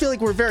I feel like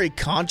we're very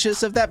conscious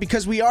of that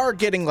because we are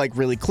getting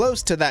really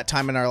close to that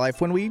time in our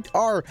life when we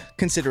are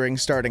considering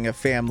starting a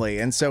family.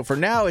 And so for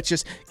now, it's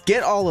just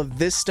get all of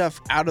this stuff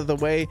out of the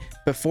way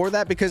before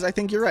that, because I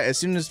think you're right. As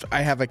soon as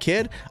I have a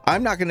kid,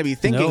 I'm not going to be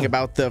thinking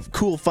about the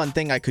cool, fun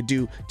thing I could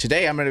do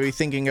today. I'm going to be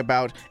thinking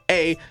about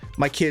A,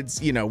 my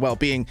kids,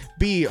 well-being,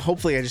 B,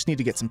 hopefully I just need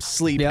to get some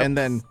sleep. And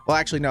then,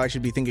 I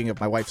should be thinking of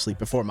my wife's sleep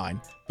before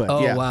mine.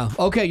 But, wow.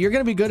 Okay, you're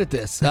going to be good at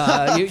this.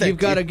 You've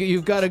got a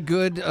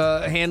good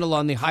handle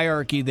on the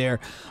hierarchy there.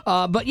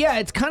 But yeah,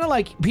 it's kind of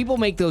like people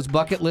make those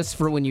bucket lists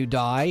for when you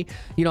die.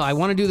 I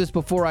want to do this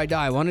before I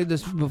die. I want to do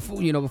this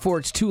before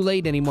it's too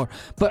late anymore.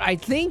 But I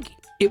think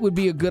it would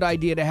be a good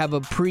idea to have a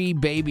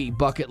pre-baby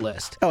bucket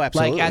list. Oh,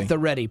 absolutely. Like at the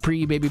ready,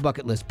 pre-baby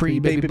bucket list,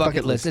 pre-baby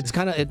bucket list. It's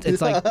kind of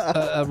it's like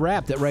a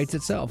rap that writes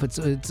itself. It's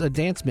a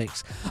dance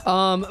mix.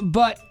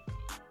 But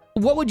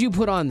what would you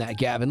put on that,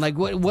 Gavin?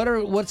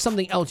 What's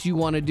something else you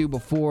want to do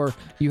before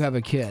you have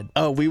a kid?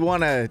 Oh, we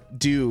want to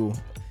do.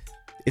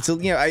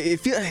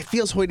 It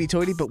feels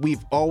hoity-toity, but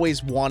we've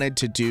always wanted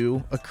to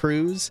do a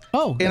cruise.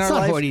 Oh, in it's our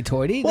not life.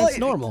 Hoity-toity. That's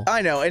normal.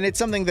 I know, and it's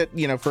something that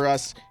for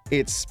us,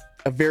 it's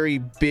a very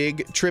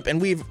big trip,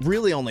 and we've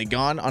really only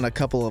gone on a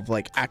couple of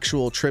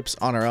actual trips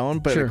on our own.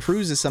 But a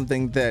cruise is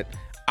something that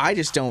I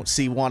just don't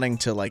see wanting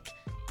to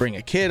bring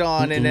a kid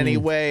on in any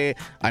way.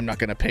 I'm not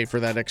going to pay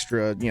for that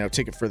extra,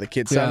 ticket for the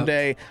kid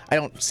someday. I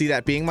don't see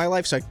that being my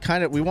life. So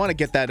we want to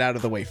get that out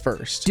of the way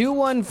first. Do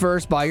one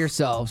first by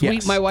yourselves.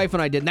 Yes. My wife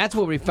and I did. And that's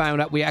what we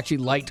found out. We actually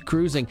liked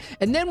cruising.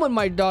 And then when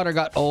my daughter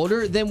got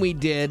older, then we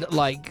did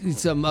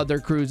some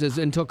other cruises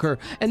and took her,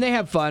 and they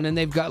have fun. And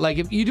they've got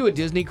if you do a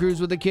Disney cruise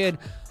with a kid,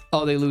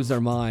 oh, they lose their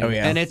mind. Oh,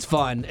 yeah. And it's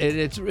fun.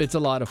 It's a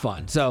lot of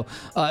fun. So,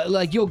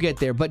 you'll get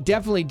there. But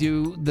definitely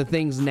do the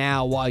things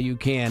now while you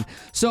can.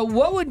 So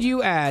what would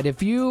you add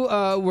if you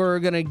were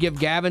going to give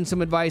Gavin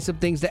some advice of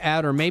things to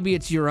add? Or maybe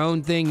it's your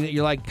own thing that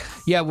you're like,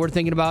 yeah, we're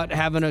thinking about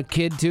having a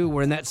kid too.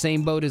 We're in that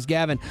same boat as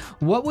Gavin.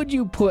 What would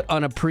you put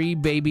on a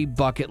pre-baby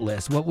bucket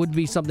list? What would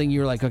be something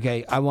you're like,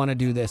 okay, I want to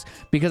do this?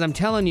 Because I'm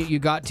telling you, you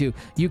got to.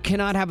 You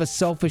cannot have a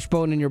selfish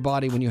bone in your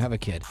body when you have a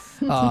kid.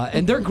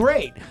 And they're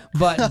great,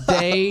 but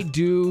they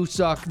do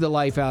suck the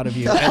life out of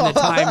you and the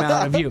time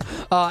out of you.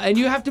 And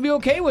you have to be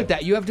okay with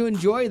that. You have to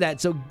enjoy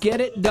that. So get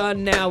it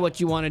done now,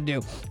 what you want to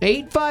do.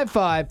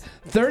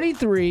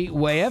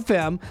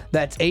 855-33-WAY-FM.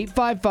 That's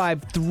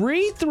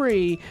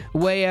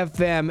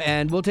 855-33-WAY-FM.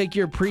 And we'll take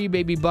your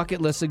pre-baby bucket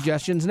list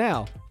suggestions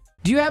now.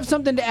 Do you have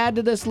something to add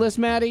to this list,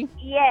 Maddie?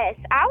 Yes,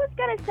 I was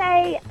going to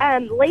say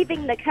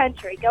leaving the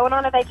country, going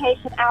on a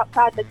vacation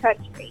outside the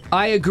country.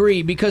 I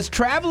agree, because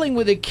traveling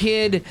with a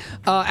kid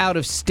out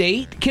of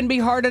state can be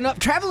hard enough.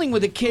 Traveling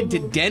with a kid to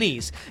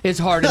Denny's is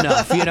hard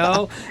enough, you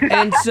know?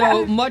 And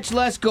so much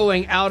less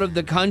going out of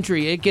the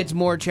country, it gets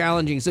more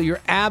challenging. So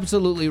you're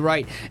absolutely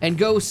right. And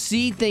go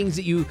see things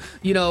that you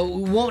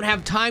won't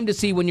have time to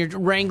see when you're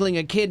wrangling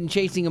a kid and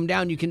chasing them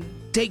down. You can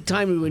take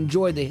time to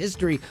enjoy the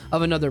history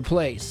of another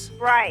place.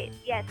 Right,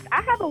 yes.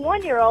 I have a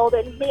 1-year-old,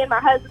 and me and my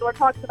husband were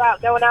talking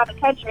about going out of the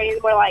country,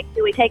 and we're like,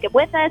 do we take him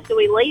with us? Do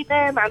we leave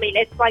him? I mean,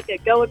 it's like a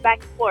going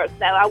back and forth.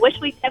 So I wish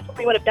we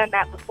definitely would have done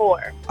that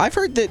before. I've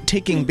heard that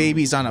taking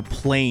babies on a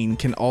plane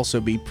can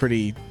also be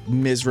pretty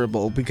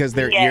miserable because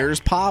their ears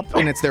pop,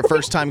 and it's their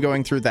first time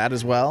going through that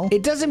as well.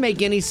 It doesn't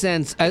make any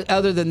sense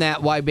other than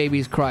that why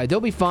babies cry.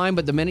 They'll be fine,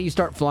 but the minute you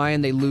start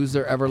flying, they lose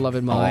their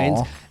ever-loving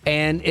minds. Aww.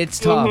 And it's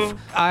tough. Mm-hmm.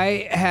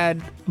 I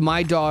had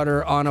my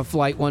daughter on a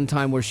flight one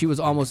time where she was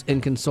almost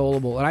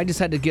inconsolable, and I just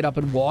had to get up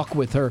and walk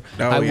with her.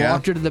 I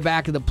walked her to the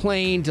back of the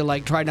plane to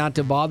try not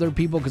to bother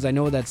people because I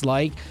know what that's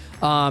like.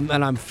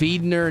 And I'm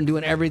feeding her and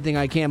doing everything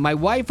I can. My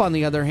wife, on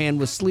the other hand,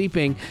 was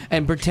sleeping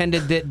and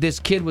pretended that this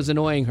kid was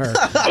annoying her.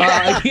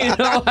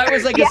 I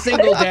was like a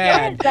single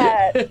dad.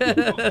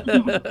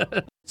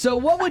 So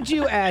what would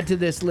you add to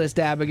this list,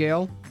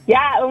 Abigail?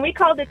 Yeah, when we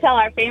called to tell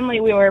our family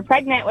we were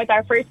pregnant with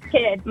our first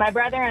kid, my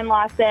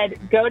brother-in-law said,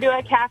 go to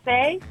a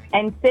cafe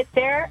and sit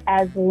there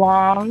as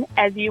long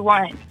as you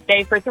want.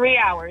 Stay for 3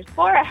 hours,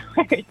 4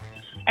 hours.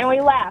 And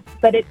we laughed,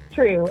 but it's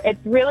true. It's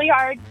really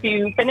hard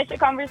to finish a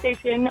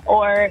conversation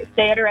or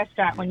stay at a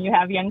restaurant when you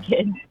have young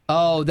kids.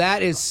 Oh,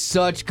 that is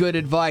such good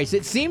advice.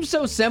 It seems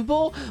so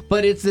simple,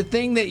 but it's the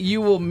thing that you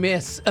will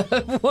miss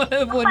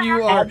when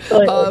you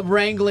are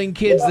wrangling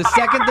kids. The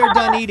second they're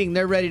done eating,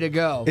 they're ready to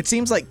go. It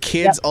seems like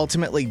kids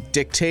ultimately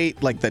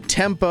dictate like the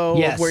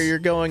tempo of where you're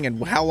going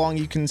and how long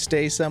you can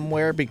stay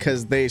somewhere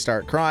because they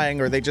start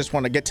crying or they just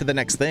want to get to the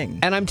next thing.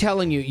 And I'm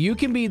telling you, you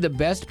can be the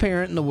best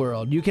parent in the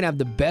world. You can have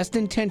the best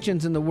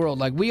intentions in the world.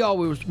 Like we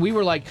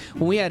were like,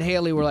 when we had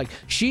Haley, we're like,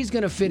 she's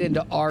going to fit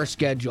into our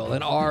schedule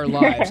and our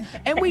lives.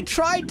 And we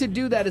tried to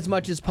do that as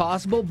much as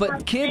possible,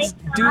 but kids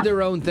do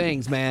their own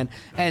things, man,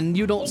 and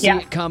you don't see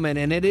it coming.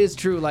 And it is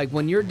true, like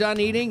when you're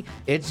done eating,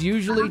 it's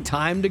usually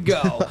time to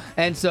go.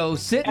 And so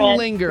sit and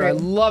linger. I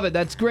love it.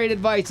 That's great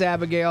advice,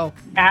 Abigail.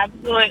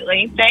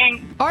 Absolutely.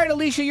 Thanks. All right,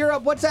 Alicia, you're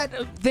up. What's that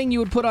thing you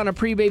would put on a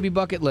pre-baby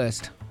bucket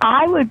list?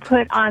 I would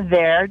put on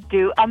there,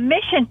 do a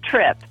mission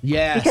trip.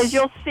 Yes. Because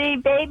you'll see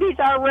babies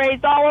are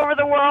raised all over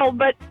the world,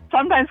 but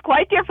sometimes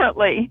quite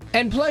differently.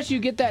 And plus you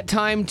get that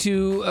time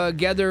to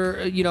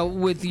gather,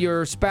 with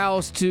your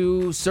spouse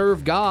to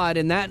serve God,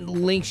 and that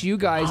links you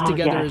guys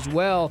together as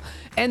well.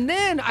 And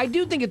then I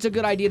do think it's a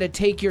good idea to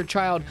take your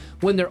child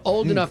when they're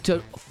old enough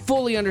to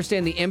fully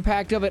understand the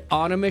impact of it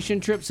on a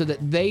mission trip so that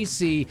they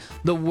see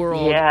the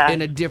world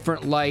in a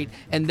different light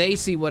and they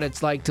see what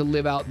it's like to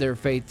live out their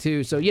faith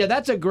too. So yeah,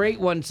 that's a great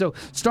one. So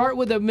start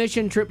with a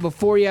mission trip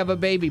before you have a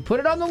baby. Put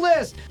it on the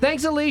list.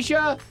 Thanks,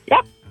 Alicia.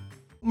 Yep.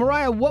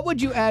 Mariah, what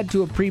would you add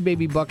to a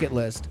pre-baby bucket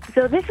list?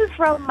 So this is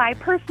from my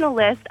personal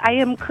list. I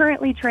am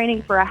currently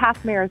training for a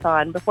half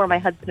marathon before my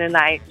husband and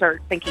I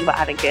start thinking about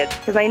having kids.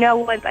 Because I know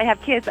once I have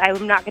kids,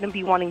 I'm not going to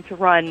be wanting to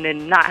run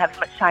and not have as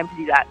much time to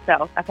do that.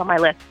 So that's on my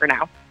list for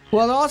now.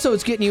 Well, also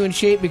it's getting you in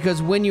shape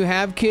because when you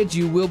have kids,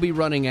 you will be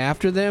running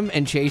after them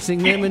and chasing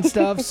them and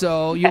stuff,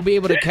 so you'll be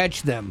able to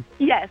catch them.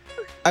 Yes.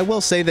 I will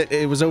say that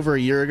it was over a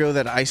year ago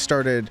that I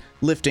started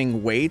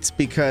lifting weights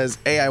because,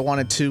 I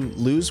wanted to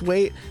lose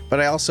weight, but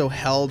I also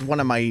held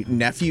one of my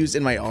nephews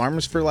in my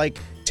arms for like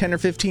 10 or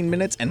 15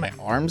 minutes and my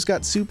arms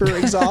got super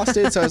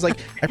exhausted. So I was like,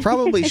 I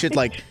probably should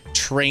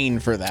train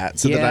for that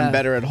so that I'm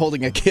better at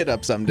holding a kid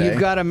up someday. You've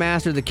got to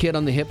master the kid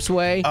on the hip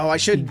sway. Oh, I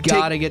should. You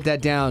got to get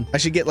that down. I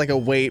should get a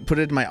weight, put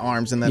it in my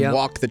arms, and then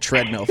walk the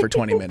treadmill for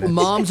 20 minutes.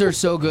 Moms are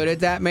so good at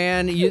that,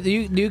 man.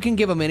 You can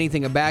give them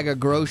anything, a bag of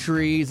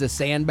groceries, a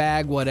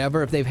sandbag,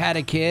 whatever. If they've had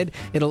a kid,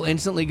 it'll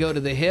instantly go to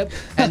the hip,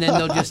 and then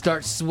they'll just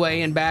start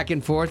swaying back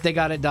and forth. They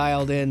got it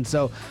dialed in.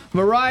 So,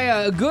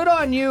 Mariah, good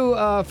on you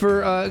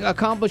for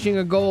accomplishing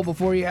a goal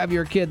before you have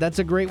your kid. That's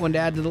a great one to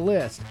add to the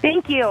list.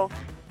 Thank you.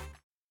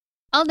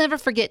 I'll never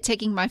forget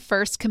taking my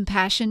first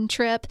compassion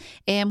trip,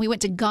 and we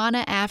went to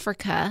Ghana,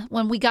 Africa.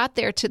 When we got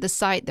there to the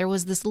site, there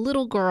was this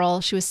little girl.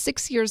 She was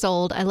 6 years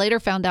old. I later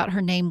found out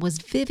her name was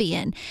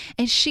Vivian,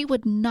 and she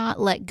would not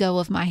let go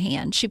of my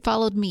hand. She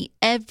followed me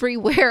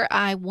everywhere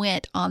I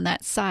went on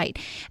that site.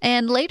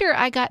 And later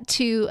I got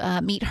to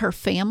meet her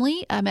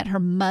family. I met her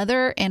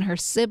mother and her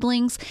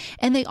siblings,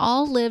 and they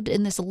all lived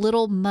in this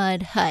little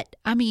mud hut.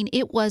 I mean,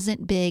 it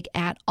wasn't big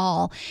at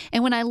all.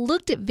 And when I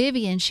looked at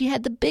Vivian, she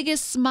had the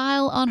biggest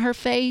smile on her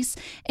face,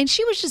 and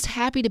she was just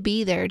happy to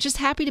be there, just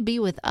happy to be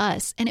with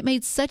us. And it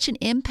made such an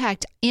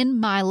impact in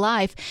my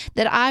life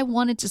that I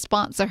wanted to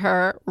sponsor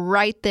her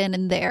right then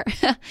and there.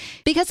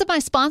 Because of my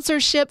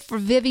sponsorship for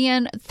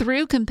Vivian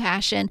through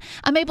Compassion,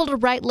 I'm able to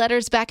write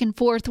letters back and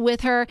forth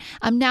with her.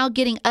 I'm now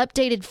getting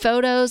updated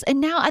photos,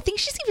 and now I think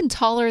she's even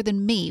taller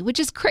than me, which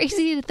is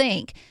crazy to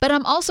think. But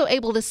I'm also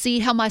able to see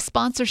how my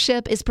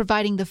sponsorship is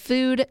providing the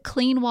food,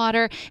 clean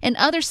water, and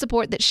other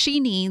support that she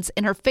needs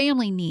and her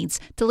family needs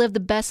to live the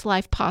best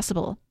life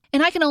possible.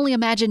 And I can only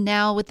imagine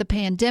now with the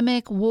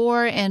pandemic,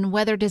 war, and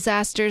weather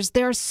disasters,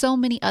 there are so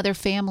many other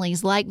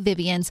families like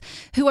Vivian's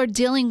who are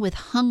dealing with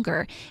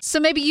hunger. So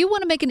maybe you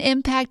want to make an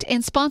impact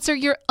and sponsor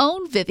your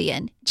own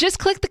Vivian. Just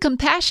click the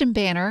Compassion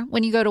banner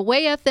when you go to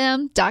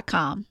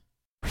wayfm.com.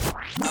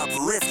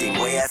 Uplifting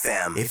Way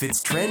FM. If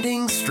it's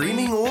trending,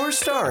 streaming, or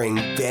starring,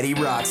 Betty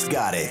Rock's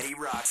got it.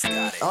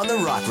 On The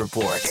Rock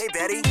Report. Hey,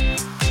 Betty.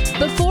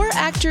 Before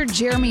actor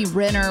Jeremy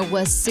Renner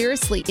was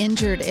seriously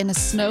injured in a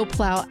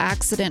snowplow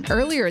accident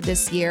earlier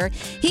this year,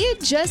 he had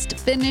just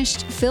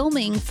finished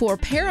filming for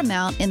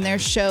Paramount in their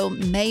show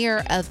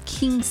Mayor of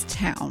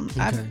Kingstown.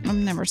 Okay. I've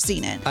never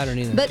seen it. I don't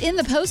either. But in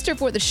the poster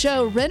for the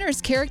show,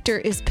 Renner's character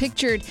is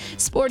pictured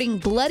sporting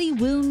bloody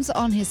wounds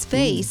on his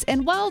face.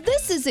 And while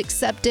this is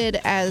accepted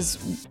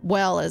as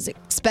well as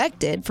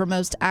expected for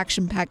most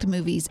action-packed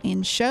movies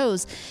and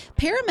shows,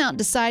 Paramount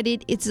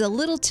decided it's a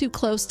little too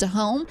close to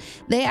home.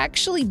 They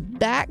actually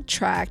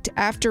backtracked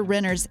after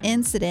Renner's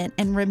incident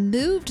and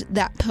removed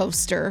that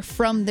poster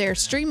from their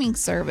streaming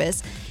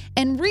service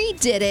and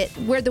redid it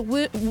where the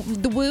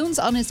wounds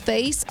on his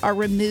face are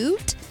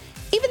removed,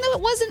 even though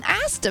it wasn't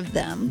asked of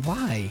them.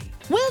 Why?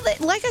 Well,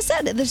 like I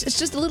said, it's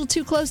just a little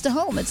too close to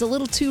home. It's a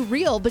little too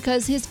real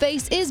because his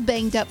face is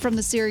banged up from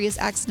the serious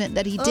accident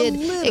that he did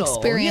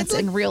experience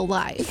in real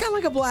life. He got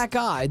like a black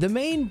eye. The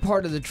main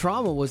part of the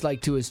trauma was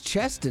like to his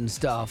chest and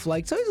stuff.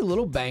 Like, so he's a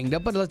little banged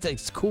up, but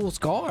it's cool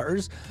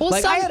scars. Well,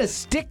 like, I had a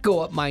stick go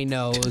up my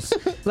nose.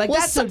 Like,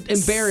 that's an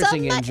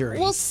embarrassing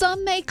injury.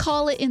 Some may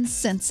call it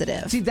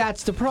insensitive. See,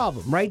 that's the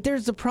problem, right?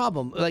 There's the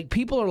problem. Like,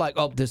 people are like,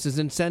 oh, this is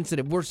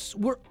insensitive.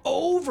 We're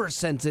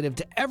oversensitive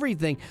to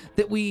everything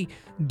that we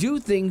do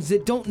things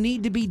that don't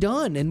need to be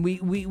done, and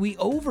we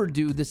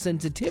overdo the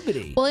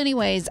sensitivity. Well,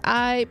 anyways,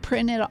 I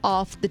printed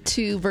off the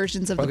two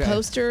versions of the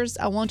posters.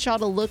 I want y'all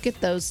to look at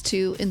those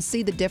two and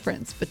see the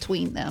difference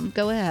between them.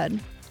 Go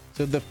ahead.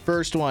 So the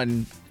first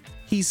one,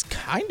 he's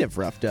kind of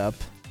roughed up.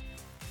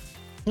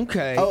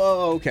 Okay.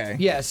 Oh, okay.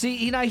 Yeah, see,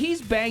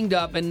 he's banged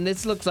up, and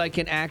this looks like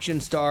an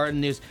action star,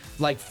 and there's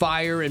like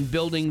fire and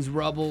buildings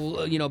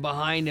rubble,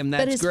 behind him.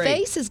 That's great. But his great.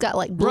 face has got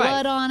like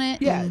blood on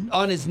it. Yeah,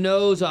 on his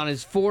nose, on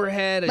his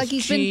forehead, like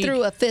he's been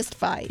through a fist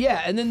fight.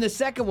 Yeah, and then the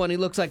second one, he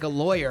looks like a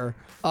lawyer.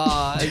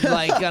 And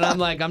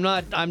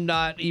I'm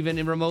not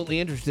even remotely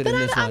interested in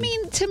this one. I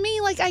mean, to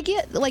me, like, I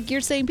get, like you're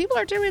saying, people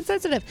are too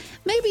insensitive.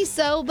 Maybe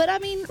so, but I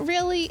mean,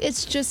 really,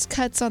 it's just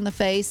cuts on the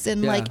face,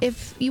 and like,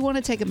 if you want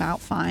to take him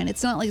out, fine.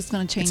 It's not like it's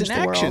going to change the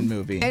world. It's an action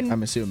movie, and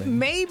I'm assuming.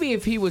 Maybe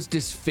if he was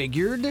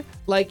disfigured,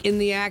 like in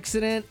the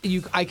accident,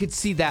 I could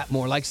see that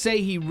more. Like,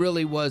 say he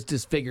really was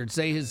disfigured.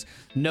 Say his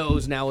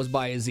nose now is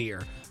by his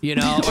ear.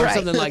 Or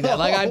something like that.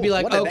 Like, I'd be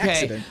like,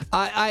 okay,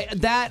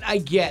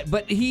 I get,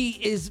 but he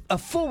is a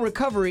full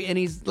recovery and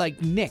he's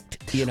like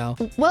nicked,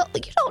 Well,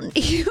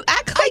 you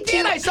act like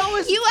I saw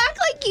his. You act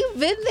like you've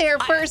been there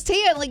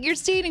firsthand, like you're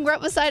standing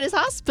right beside his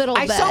hospital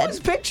bed. I saw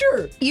his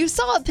picture. You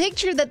saw a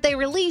picture that they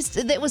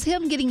released that was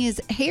him getting his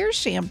hair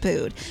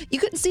shampooed. You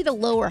couldn't see the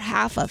lower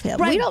half of him.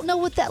 Right. We don't know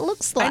what that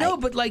looks like. I know,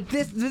 but like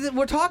this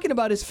we're talking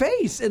about his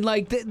face, and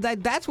like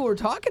that's what we're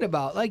talking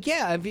about. Like,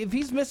 yeah, if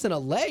he's missing a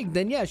leg,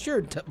 then yeah,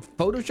 sure,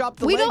 Photoshop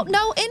the leg. We don't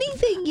know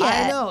anything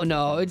yet. I know,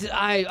 no.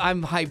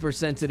 I'm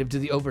hypersensitive to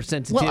the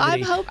oversensitivity. Well,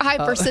 I'm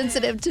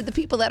hypersensitive to the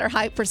people that are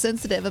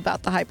hypersensitive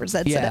about the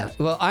hypersensitive. Yeah,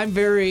 well, I'm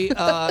very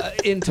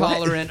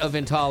intolerant of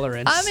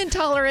intolerance. I'm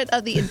intolerant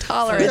of the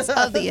intolerance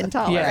of the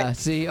intolerant. Yeah,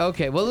 see,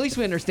 okay. Well, at least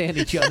we understand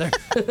each other.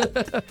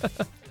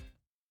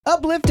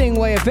 Uplifting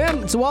Way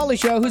FM. It's a Wally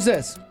Show. Who's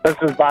this? This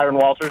is Byron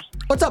Walters.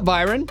 What's up,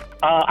 Byron?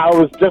 I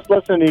was just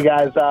listening to you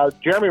guys.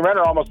 Jeremy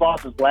Renner almost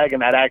lost his leg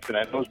in that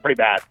accident. It was pretty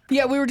bad.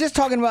 Yeah, we were just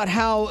talking about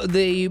how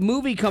the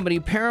movie company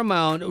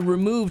Paramount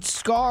removed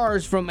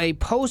scars from a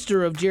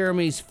poster of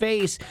Jeremy's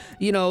face,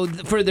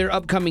 for their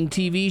upcoming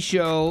TV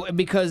show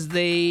because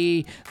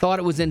they thought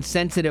it was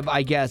insensitive,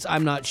 I guess.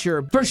 I'm not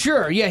sure. For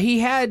sure, yeah, he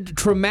had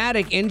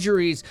traumatic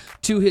injuries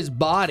to his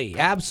body.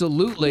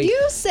 Absolutely.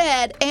 You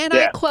said, and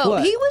I quote,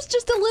 what? He was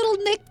just a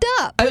little nicked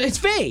up. His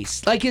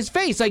face. I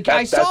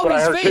saw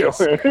his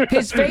face.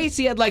 His face,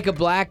 he had like a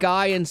black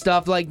eye and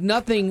stuff, like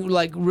nothing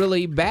like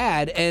really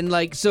bad. And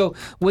like, so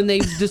when they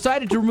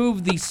decided to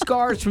remove the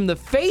scars from the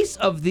face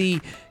of the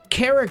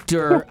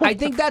character, I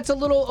think that's a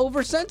little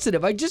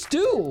oversensitive. I just do.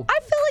 I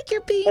feel like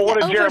you're being what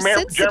did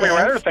Jeremy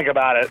Renner think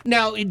about it?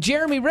 Now,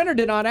 Jeremy Renner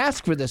did not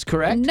ask for this,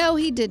 correct? No,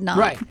 he did not.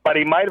 Right. But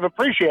he might have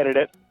appreciated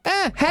it.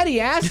 Had he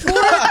asked for it,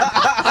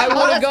 I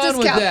would have gone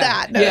with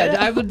that. Yeah,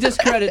 I would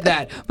discredit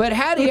that. But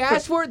had he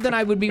asked for it, then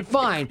I would be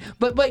fine.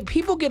 But like,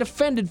 people get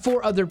offended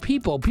for other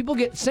people. People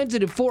get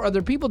sensitive for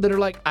other people that are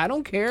like, I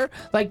don't care.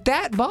 Like,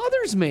 that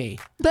bothers me.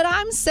 But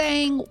I'm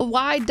saying,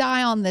 why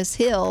die on this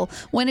hill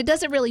when it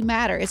doesn't really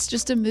matter? It's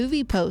just a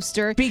movie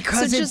poster.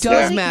 Because so it just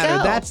does let matter.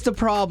 go. That's the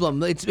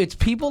problem. It's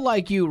people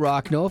like you,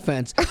 Rock, no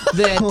offense,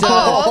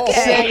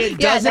 that say it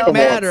doesn't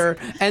matter.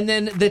 And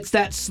then it's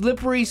that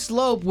slippery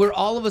slope where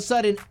all of a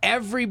sudden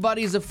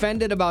everybody's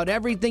offended about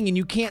everything and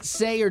you can't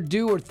say or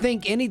do or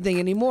think anything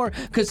anymore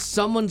because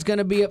someone's going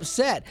to be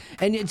upset.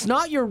 And it's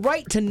not your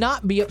right to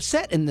not be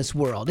upset in this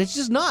world. It's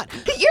just not.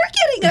 You're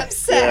getting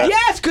upset.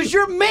 Yes, because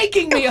you're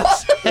making me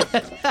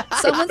upset.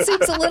 Someone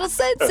seems a little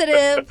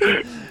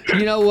sensitive.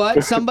 You know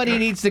what? Somebody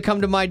needs to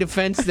come to my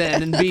defense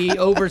then and be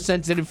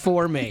oversensitive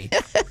for me.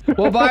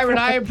 Well, Byron,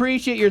 I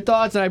appreciate your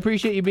thoughts and I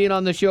appreciate you being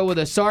on the show with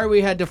us. Sorry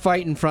we had to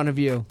fight in front of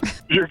you.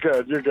 You're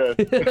good. You're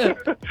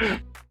good.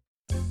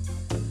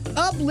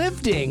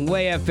 Uplifting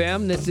Way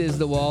FM. This is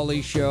the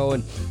Wally Show,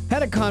 and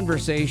had a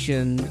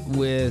conversation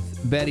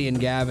with Betty and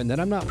Gavin that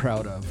I'm not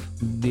proud of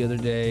the other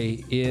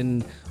day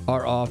in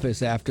our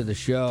office after the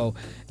show,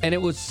 and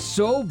it was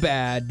so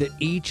bad that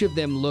each of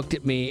them looked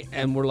at me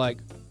and were like,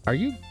 "Are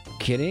you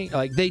kidding?"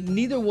 Like,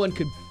 neither one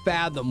could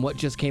fathom what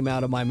just came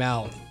out of my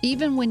mouth.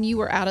 Even when you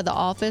were out of the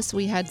office,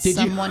 we had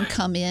someone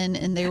come in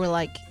and they were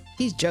like,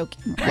 he's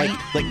joking, right?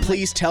 Like,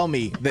 please tell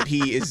me that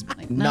he is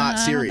not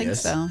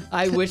serious. I don't think so.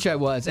 I wish I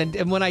was.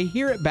 And when I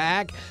hear it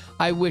back,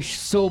 I wish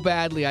so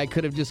badly I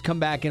could have just come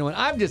back and went,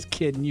 I'm just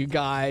kidding, you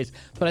guys.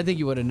 But I think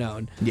you would have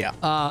known.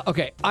 Yeah.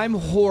 Okay, I'm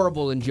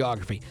horrible in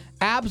geography.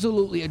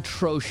 Absolutely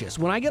atrocious.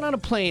 When I get on a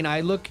plane,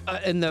 I look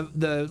in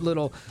the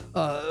little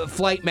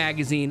flight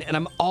magazine,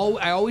 and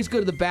I always go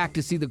to the back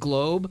to see the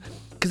globe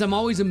because I'm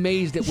always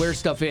amazed at where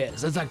stuff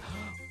is. It's like,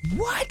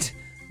 what?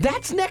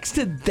 That's next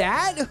to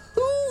that?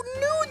 Who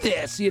knew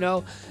this? You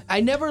know, I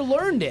never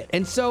learned it.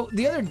 And so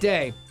the other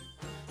day,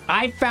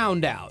 I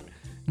found out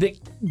that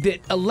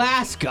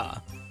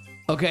Alaska,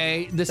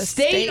 okay, the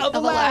state of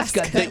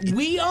Alaska that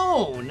we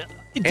own,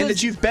 and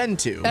that you've been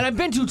to, and I've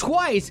been to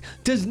twice,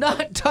 does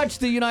not touch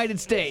the United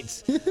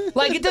States.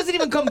 Like, it doesn't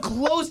even come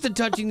close to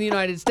touching the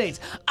United States.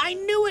 I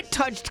knew it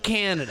touched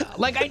Canada.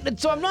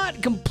 So I'm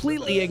not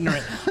completely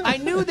ignorant. I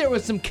knew there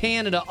was some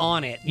Canada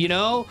on it, you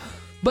know?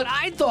 But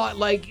I thought,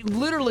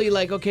 literally,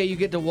 okay, you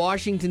get to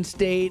Washington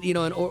State, you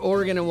know, and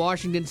Oregon and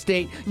Washington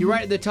State, you're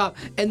right at the top,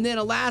 and then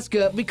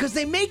Alaska, because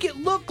they make it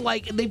look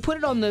like, they put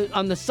it on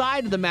the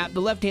side of the map,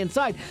 the left-hand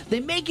side, they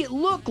make it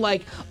look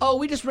like, oh,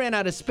 we just ran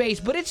out of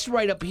space, but it's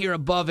right up here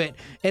above it,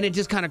 and it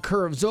just kind of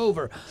curves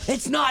over.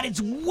 It's not.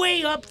 It's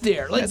way up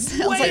there.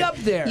 Way up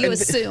there. You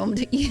assumed.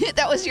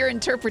 That was your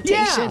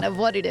interpretation of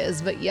what it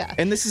is, but yeah.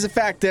 And this is a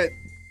fact that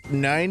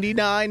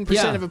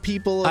 99% of the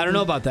people I don't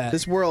know about that.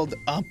 This world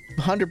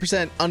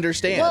 100%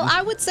 understand. Well,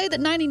 I would say that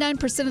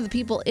 99% of the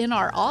people in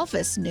our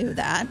office knew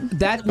that.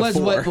 That was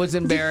what was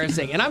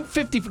embarrassing. And I'm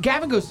 50.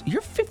 Gavin goes,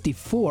 "You're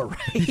 54, right?"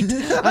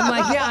 I'm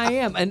like, "Yeah, I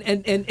am."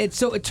 And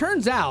so it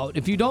turns out,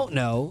 if you don't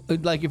know,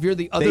 like if you're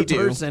the other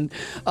person,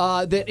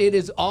 that it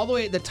is all the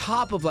way at the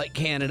top of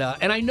Canada.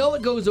 And I know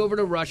it goes over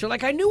to Russia.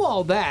 Like, I knew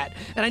all that,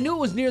 and I knew it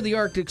was near the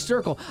Arctic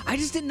Circle. I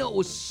just didn't know it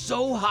was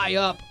so high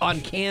up on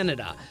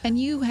Canada. And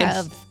you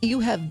have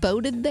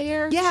boated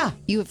there? Yeah.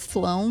 You have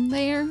flown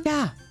there?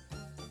 Yeah.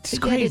 It's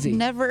crazy.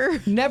 Never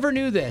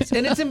knew this.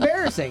 And it's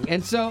embarrassing.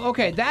 And so,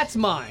 okay, that's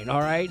mine,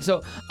 all right?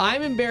 So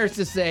I'm embarrassed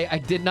to say I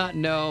did not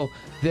know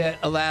that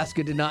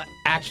Alaska did not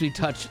actually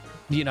touch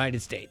the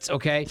United States,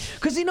 okay?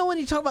 Because, you know, when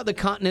you talk about the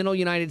continental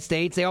United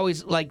States, they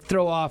always,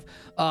 throw off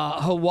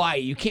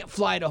Hawaii. You can't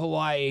fly to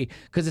Hawaii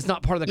because it's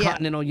not part of the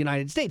continental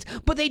United States.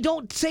 But they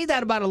don't say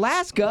that about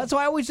Alaska, so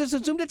I always just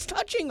assumed it's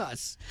touching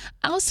us.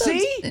 Also,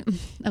 see?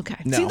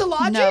 Okay. No. See the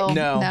logic?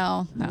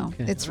 No.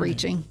 Okay. It's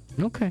reaching.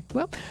 Okay.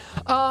 Well,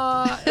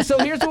 so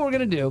here's what we're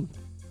going to do.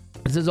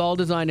 This is all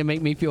designed to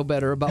make me feel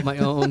better about my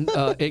own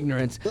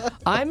ignorance.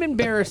 I'm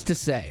embarrassed to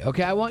say,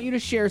 okay, I want you to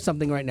share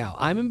something right now.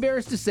 I'm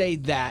embarrassed to say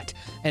that,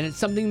 and it's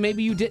something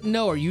maybe you didn't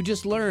know or you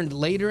just learned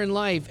later in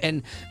life,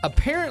 and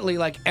apparently,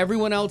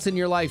 everyone else in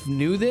your life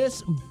knew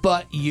this,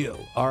 but you,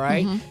 all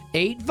right?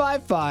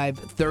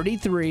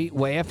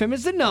 855-33-WAY-FM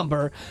is the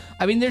number.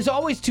 I mean, there's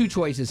always two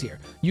choices here.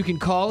 You can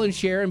call and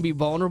share and be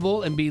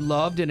vulnerable and be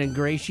loved and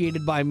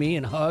ingratiated by me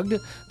and hugged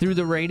through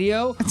the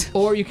radio,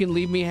 or you can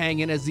leave me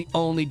hanging as the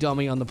only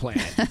dummy on the planet.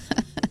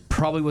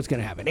 Probably what's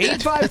going to happen.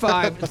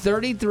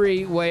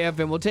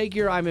 855-33-WAY-FM. We'll take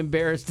your I'm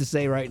embarrassed to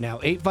say right now.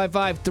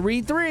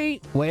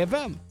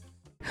 855-33-WAY-FM.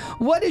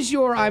 What is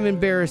your I'm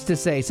embarrassed to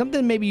say?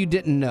 Something maybe you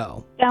didn't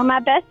know. So my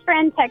best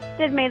friend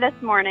texted me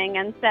this morning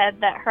and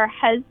said that her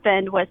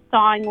husband was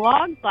sawing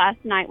logs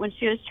last night when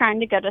she was trying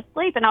to go to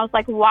sleep. And I was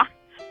like, why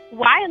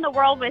why in the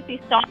world was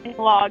he sawing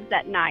logs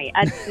at night?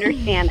 I don't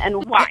understand.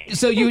 And why?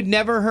 So you'd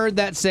never heard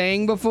that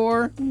saying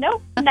before?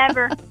 Nope,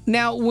 never.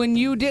 Now, when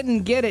you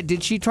didn't get it,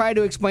 did she try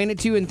to explain it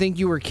to you and think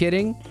you were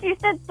kidding? She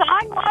said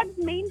sawing logs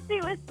means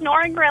he was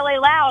snoring really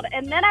loud.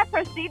 And then I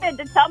proceeded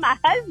to tell my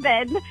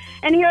husband,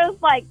 and he was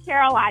like,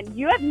 Caroline,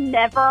 you have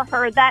never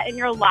heard that in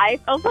your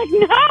life? I was like, no,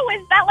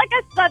 is that like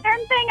a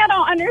Southern thing? I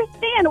don't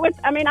understand. Which,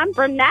 I mean, I'm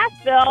from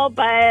Nashville,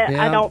 but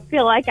I don't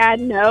feel like I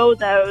know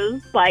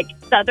those like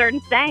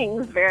Southern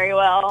sayings very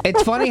well.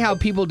 It's funny how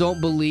people don't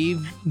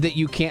believe that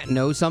you can't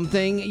know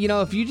something. You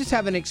know, if you just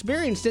haven't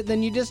experienced it,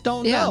 then you just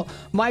don't know.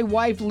 My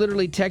wife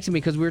literally texted me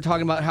because we were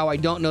talking about how I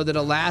don't know that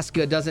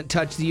Alaska doesn't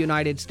touch the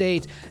United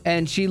States.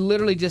 And she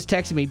literally just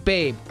texted me,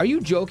 babe, are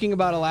you joking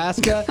about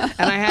Alaska?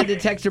 And I had to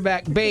text her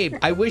back, babe,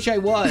 I wish I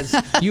was.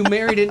 You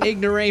married an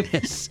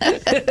ignoramus.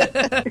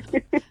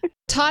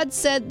 Todd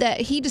said that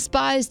he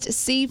despised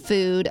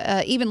seafood.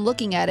 Even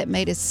looking at it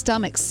made his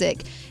stomach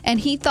sick. And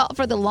he thought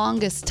for the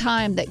longest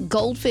time that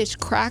goldfish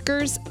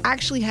crackers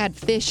actually had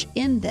fish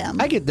in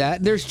them. I get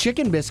that. There's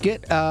chicken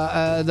biscuit,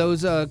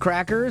 those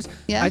crackers.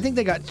 Yeah. I think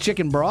they got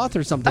chicken broth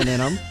or something in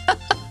them.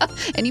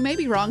 And you may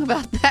be wrong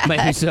about that.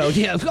 Maybe so.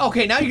 Yeah.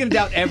 Okay, now you're going to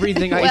doubt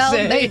everything I say.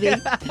 Well, maybe.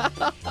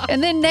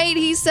 And then Nate,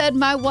 he said,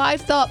 my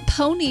wife thought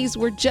ponies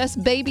were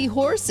just baby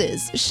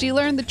horses. She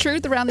learned the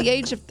truth around the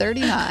age of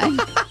 39.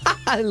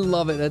 I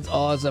love it. That's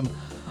awesome.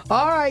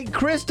 All right,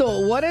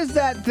 Crystal, what is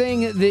that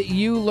thing that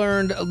you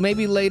learned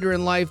maybe later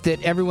in life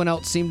that everyone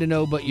else seemed to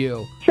know but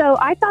you? So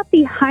I thought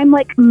the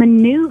Heimlich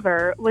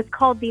maneuver was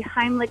called the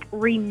Heimlich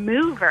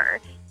remover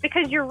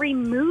because you're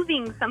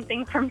removing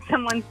something from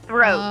someone's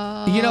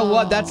throat. You know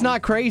what? That's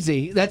not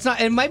crazy. That's not,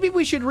 and maybe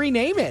we should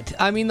rename it.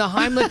 I mean, the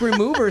Heimlich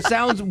remover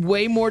sounds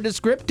way more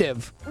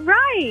descriptive.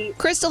 Right.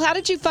 Crystal, how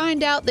did you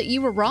find out that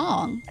you were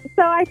wrong?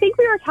 So I think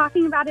we were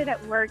talking about it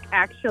at work,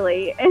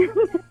 actually.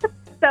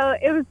 So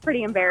it was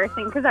pretty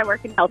embarrassing because I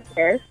work in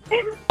healthcare.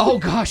 Oh,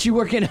 gosh, you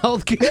work in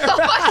healthcare? Oh,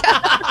 my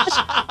gosh.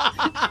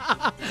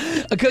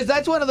 Because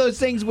that's one of those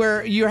things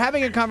where you're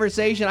having a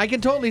conversation. I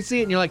can totally see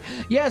it. And you're like,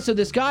 yeah, so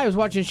this guy I was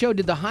watching a show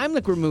did the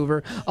Heimlich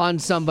remover on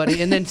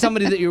somebody. And then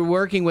somebody that you're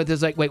working with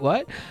is like, wait,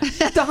 what?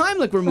 The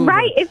Heimlich remover.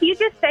 Right, if you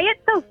just say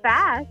it so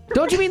fast.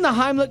 Don't you mean the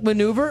Heimlich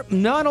maneuver?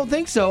 No, I don't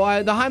think so.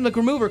 The Heimlich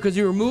remover because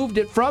you removed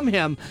it from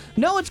him.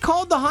 No, it's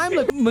called the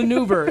Heimlich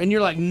maneuver. And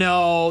you're like,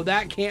 no,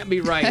 that can't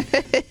be right.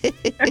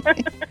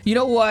 You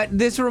know what?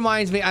 This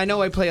reminds me, I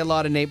know I play a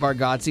lot of Nate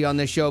Bargatze on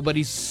this show, but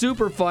he's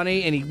super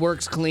funny and he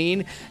works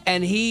clean.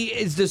 And he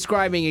is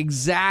describing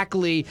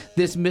exactly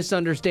this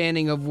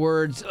misunderstanding of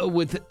words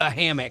with a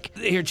hammock.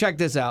 Here, check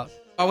this out.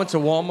 I went to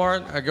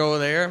Walmart. I go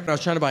there. And I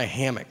was trying to buy a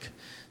hammock.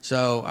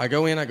 So I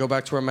go in. I go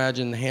back to where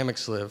Imagine the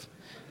hammocks live.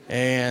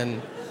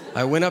 And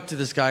I went up to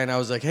this guy and I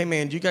was like, hey,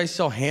 man, do you guys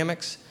sell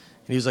hammocks?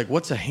 And he was like,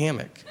 what's a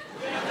hammock?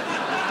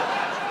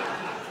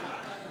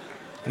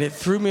 And it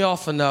threw me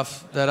off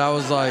enough that I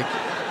was like,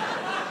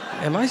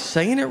 am I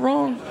saying it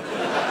wrong?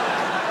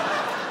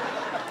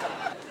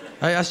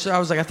 I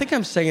was like, I think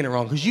I'm saying it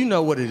wrong, because you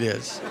know what it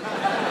is.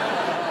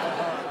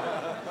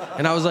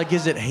 And I was like,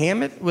 is it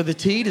Hammett with a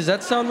T? Does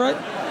that sound right?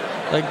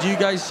 Like, do you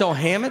guys sell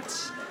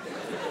hammocks?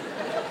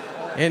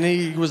 And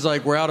he was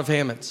like, we're out of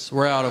hammocks.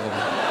 We're out of them.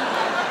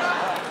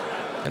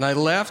 And I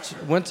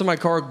left, went to my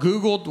car,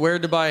 Googled where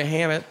to buy a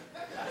hammock.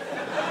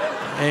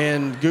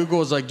 And Google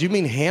was like, do you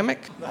mean hammock?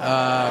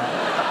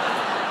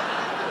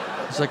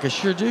 It's like, I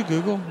sure do,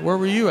 Google. Where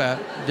were you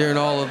at during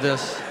all of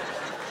this?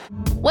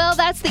 Well,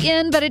 that's the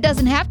end, but it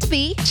doesn't have to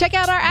be. Check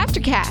out our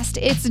Aftercast.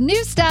 It's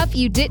new stuff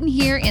you didn't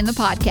hear in the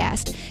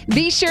podcast.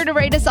 Be sure to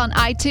rate us on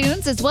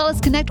iTunes, as well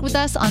as connect with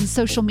us on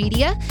social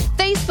media,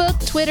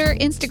 Facebook, Twitter,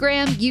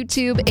 Instagram,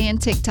 YouTube,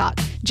 and TikTok.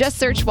 Just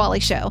search Wally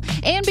Show.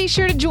 And be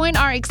sure to join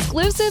our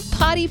exclusive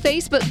Potty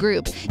Facebook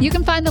group. You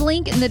can find the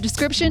link in the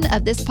description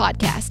of this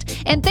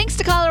podcast. And thanks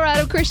to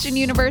Colorado Christian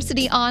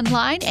University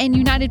Online and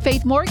United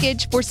Faith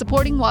Mortgage for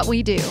supporting what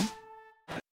we do.